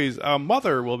 So anyways,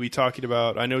 Mother we'll be talking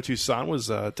about. I know Tucson was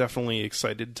definitely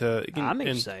excited to... I'm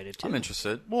excited too. I'm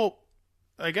interested. Well,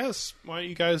 I guess, why don't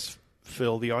you guys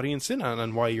fill the audience in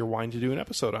on why you're wanting to do an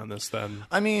episode on this then?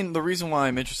 I mean, the reason why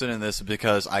I'm interested in this is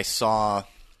because I saw...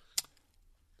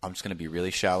 I'm just going to be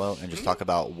really shallow and just talk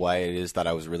about why it is that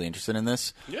I was really interested in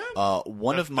this. Yeah.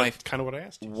 That's kind of what I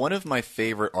asked you. One of my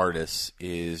favorite artists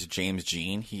is James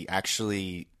Jean. He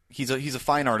actually... He's a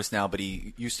fine artist now, but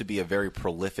he used to be a very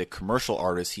prolific commercial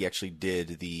artist. He actually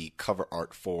did the cover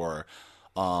art for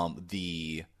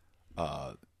the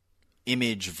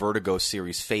Image Vertigo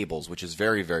series Fables, which is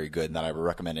very, very good, and that I would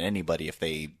recommend to anybody if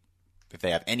they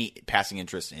have any passing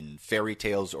interest in fairy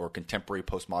tales or contemporary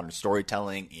postmodern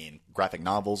storytelling, in graphic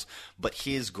novels. But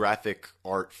his graphic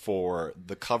art for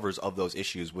the covers of those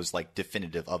issues was like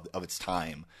definitive of its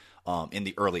time. In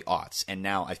the early aughts. And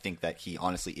now I think that he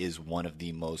honestly is one of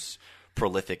the most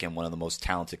prolific and one of the most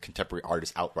talented contemporary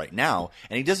artists out right now.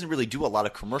 And he doesn't really do a lot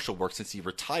of commercial work since he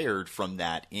retired from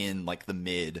that in like the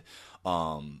mid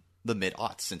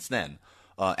aughts since then,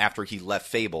 after he left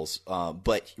Fables.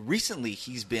 But recently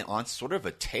he's been on sort of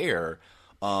a tear,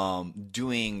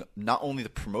 doing not only the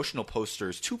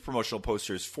two promotional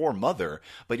posters for Mother,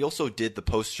 but he also did the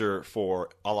poster for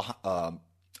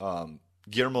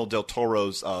Guillermo del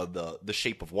Toro's The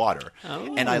Shape of Water.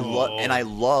 Oh. And I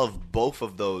love both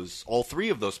of those, all three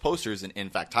of those posters, in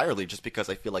fact, entirely, just because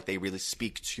I feel like they really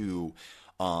speak to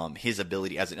his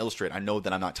ability as an illustrator. I know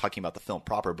that I'm not talking about the film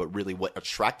proper, but really what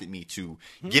attracted me to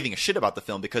giving a shit about the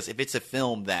film, because if it's a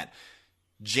film that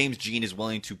James Jean is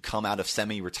willing to come out of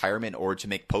semi-retirement or to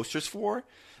make posters for,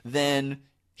 then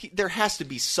there has to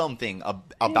be something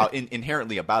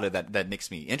inherently about it that makes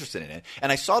me interested in it.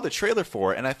 And I saw the trailer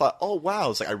for it, and I thought, oh,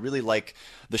 wow. It's like, I really like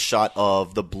the shot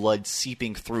of the blood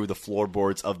seeping through the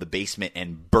floorboards of the basement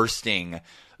and bursting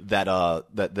that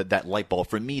light bulb.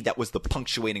 For me, that was the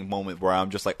punctuating moment where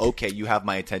I'm just like, okay, you have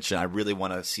my attention. I really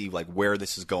want to see like where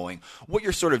this is going, what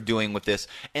you're sort of doing with this.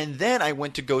 And then I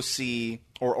went to go see,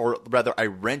 or rather I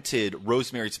rented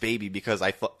Rosemary's Baby, because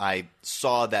I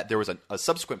saw that there was a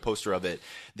subsequent poster of it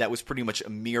that was pretty much a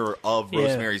mirror of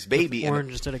Rosemary's Baby,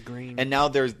 orange instead of green. And now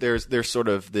there's sort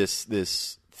of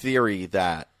this theory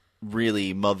that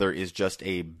really Mother is just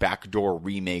a backdoor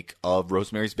remake of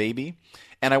Rosemary's Baby.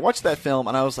 And I watched that film,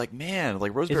 and I was like, man,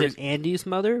 like Rosemary's... Is it Andy's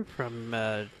mother from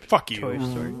Fuck you. Toy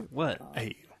Story? What?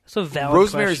 Hey. It's a valid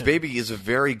Rosemary's question. Baby is a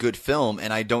very good film,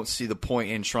 and I don't see the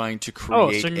point in trying to create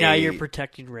Oh, so now you're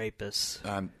protecting rapists.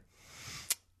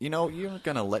 You're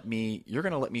gonna let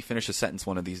me finish a sentence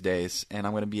one of these days, and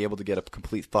I'm gonna be able to get a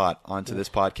complete thought onto this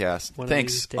podcast. One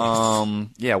Thanks. of these days.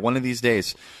 Yeah, one of these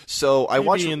days. So I Maybe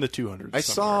watched in the 200s. I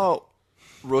saw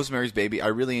Rosemary's Baby. I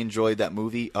really enjoyed that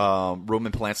movie.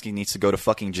 Roman Polanski needs to go to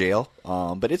fucking jail.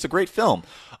 But it's a great film.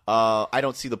 I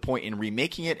don't see the point in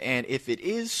remaking it, and if it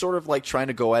is sort of like trying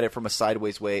to go at it from a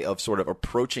sideways way of sort of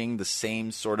approaching the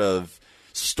same sort of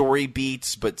story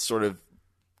beats, but sort of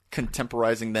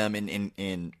contemporizing them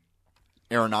in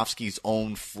Aronofsky's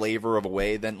own flavor of a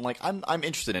way, then like I'm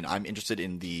interested in it. I'm interested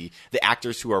in the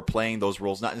actors who are playing those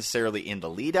roles, not necessarily in the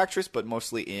lead actress, but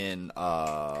mostly in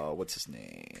what's his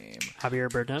name? Javier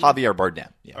Bardem. Javier Bardem.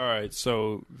 Yeah. All right,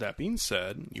 so that being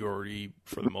said, you already,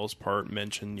 for the most part,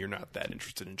 mentioned you're not that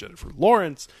interested in Jennifer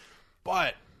Lawrence,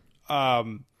 but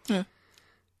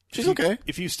She's okay.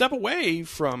 If you step away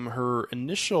from her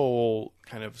initial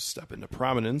kind of step into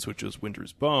prominence, which was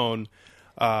Winter's Bone...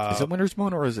 is it Winter's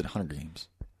Bone or is it Hunger Games?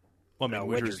 Well, I mean, No,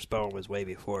 Winter's Bone was way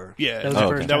before. Yeah,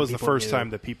 That was the first first time time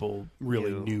that people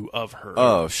really knew of her.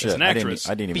 Oh as shit! an actress.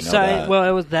 I didn't even know Besides, that. well,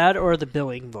 it was that or the Bill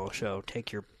Engvall show.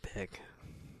 Take your pick.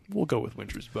 We'll go with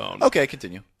Winter's Bone. Okay,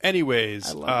 continue. Anyways,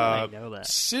 I love that I know that.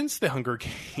 Since the Hunger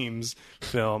Games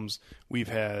films, we've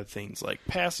had things like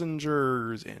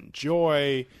Passengers and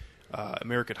Joy,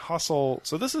 American Hustle.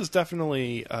 So this is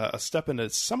definitely a step in a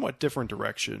somewhat different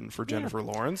direction for Jennifer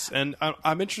Lawrence, and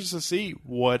I'm interested to see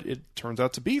what it turns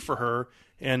out to be for her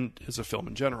and as a film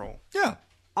in general. Yeah.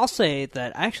 I'll say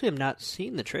that I actually have not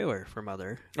seen the trailer for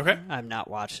Mother. Okay. I've not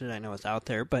watched it. I know it's out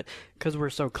there, but because we're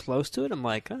so close to it, I'm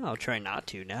like, oh, I'll try not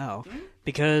to now.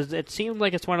 Because it seemed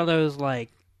like it's one of those, like...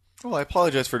 Well, I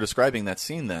apologize for describing that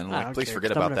scene then. Like, please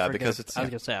forget about that because it's... I was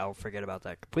going to say, I'll forget about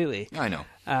that completely. I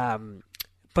know.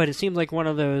 But it seemed like one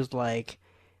of those, like,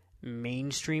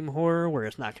 mainstream horror where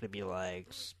it's not going to be, like,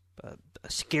 a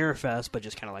scare fest, but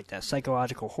just kind of like that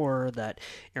psychological horror that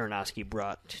Aronofsky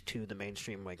brought to the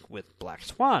mainstream, like with Black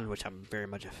Swan, which I'm very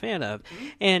much a fan of.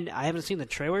 And I haven't seen the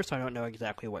trailer, so I don't know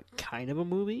exactly what kind of a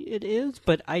movie it is,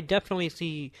 but I definitely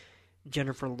see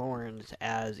Jennifer Lawrence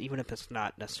as, even if it's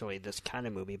not necessarily this kind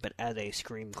of movie, but as a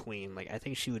scream queen. Like, I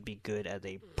think she would be good as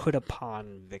a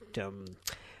put-upon victim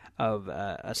of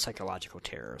a psychological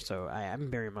terror. So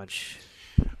I'm very much...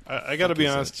 I got to be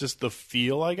honest, just the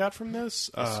feel I got from this...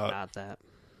 It's not that.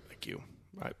 Thank you.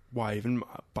 Why even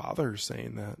bother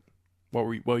saying that? What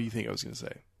do you think I was going to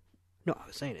say? No, I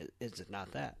was saying, is it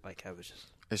not that? Like, I was just...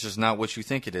 It's just not what you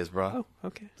think it is, bro. Oh,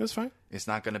 okay. That's fine. It's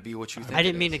not going to be what you think I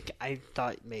didn't mean to... I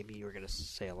thought maybe you were going to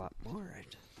say a lot more.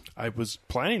 I was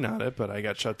planning on it, but I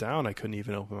got shut down. I couldn't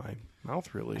even open my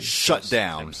mouth, really. Shut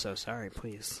down. I'm so sorry,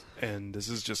 please. And this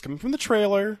is just coming from the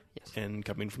trailer Yes. and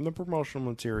coming from the promotional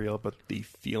material, but the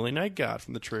feeling I got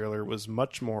from the trailer was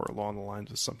much more along the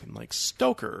lines of something like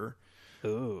Stoker.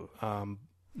 Ooh.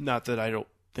 Not that I don't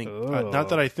think... not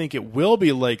that I think it will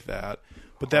be like that,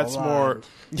 but that's more...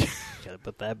 Gotta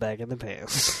put that back in the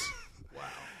pants.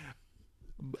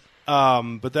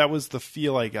 But that was the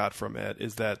feel I got from it,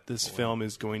 is that this film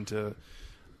is going to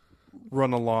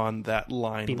run along that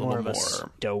line Be a little more of a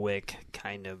more. stoic,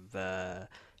 kind of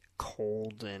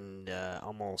cold and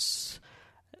almost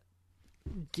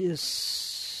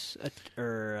Disattached?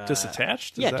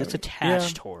 Is Yeah, that-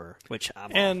 disattached yeah. horror, which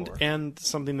I'm all for. And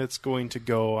something that's going to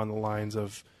go on the lines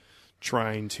of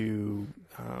trying to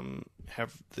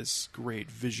have this great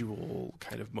visual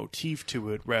kind of motif to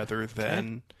it, rather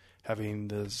than having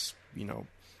this,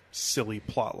 silly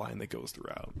plot line that goes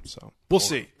throughout. So we'll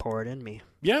see. Pour it in me.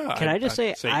 Yeah. Can I just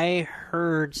say, I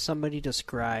heard somebody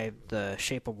describe The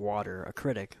Shape of Water, a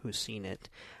critic who's seen it,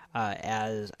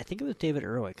 as, I think it was David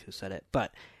Ehrlich who said it,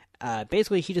 but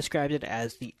basically he described it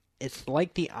as it's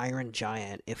like the Iron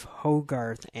Giant if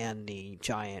Hogarth and the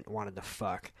Giant wanted to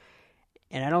fuck.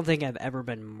 And I don't think I've ever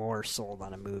been more sold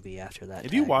on a movie after that.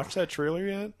 Have you watched that trailer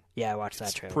yet? Yeah, I watched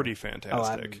that trailer. Pretty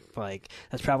fantastic.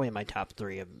 That's probably in my top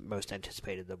 3 of most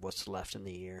anticipated of what's left in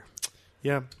the year.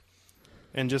 Yeah.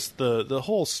 And just the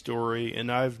whole story,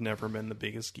 and I've never been the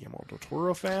biggest Guillermo del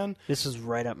Toro fan. This is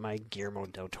right up my Guillermo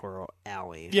del Toro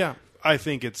alley. Yeah, I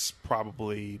think it's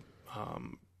probably,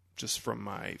 just from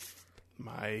my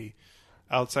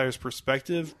outsider's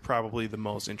perspective, probably the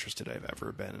most interested I've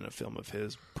ever been in a film of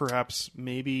his. Perhaps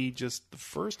maybe just the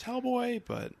first Hellboy,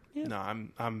 but no,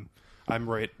 I'm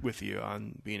right with you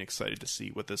on being excited to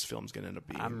see what this film's going to end up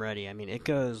being. I'm ready. I mean, it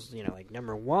goes, like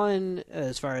number 1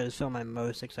 as far as film I'm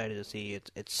most excited to see.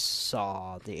 It's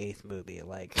Saw, the 8th movie.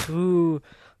 Like, who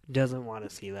doesn't want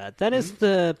to see that? Then it's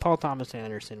the Paul Thomas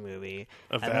Anderson movie.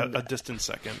 A distant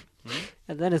second.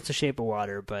 And then it's The Shape of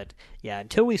Water. But yeah,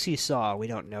 until we see Saw, we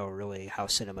don't know really how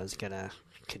cinema's going to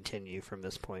continue from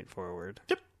this point forward.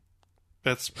 Yep.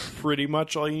 That's pretty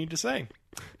much all you need to say.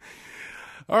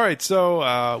 All right,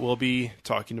 so we'll be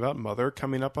talking about Mother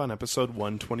coming up on episode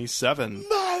 127.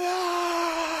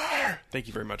 Mother! Thank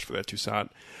you very much for that,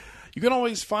 Toussaint. You can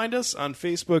always find us on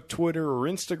Facebook, Twitter, or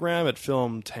Instagram at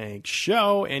Film Tank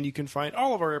Show, and you can find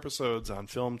all of our episodes on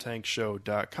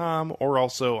filmtankshow.com or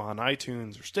also on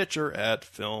iTunes or Stitcher at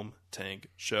Film Tank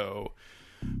Show.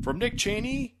 From Nick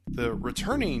Cheney, the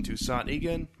returning Toussaint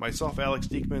Egan, myself, Alex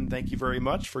Diekman, thank you very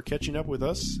much for catching up with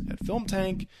us at Film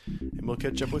Tank, and we'll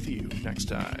catch up with you next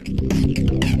time.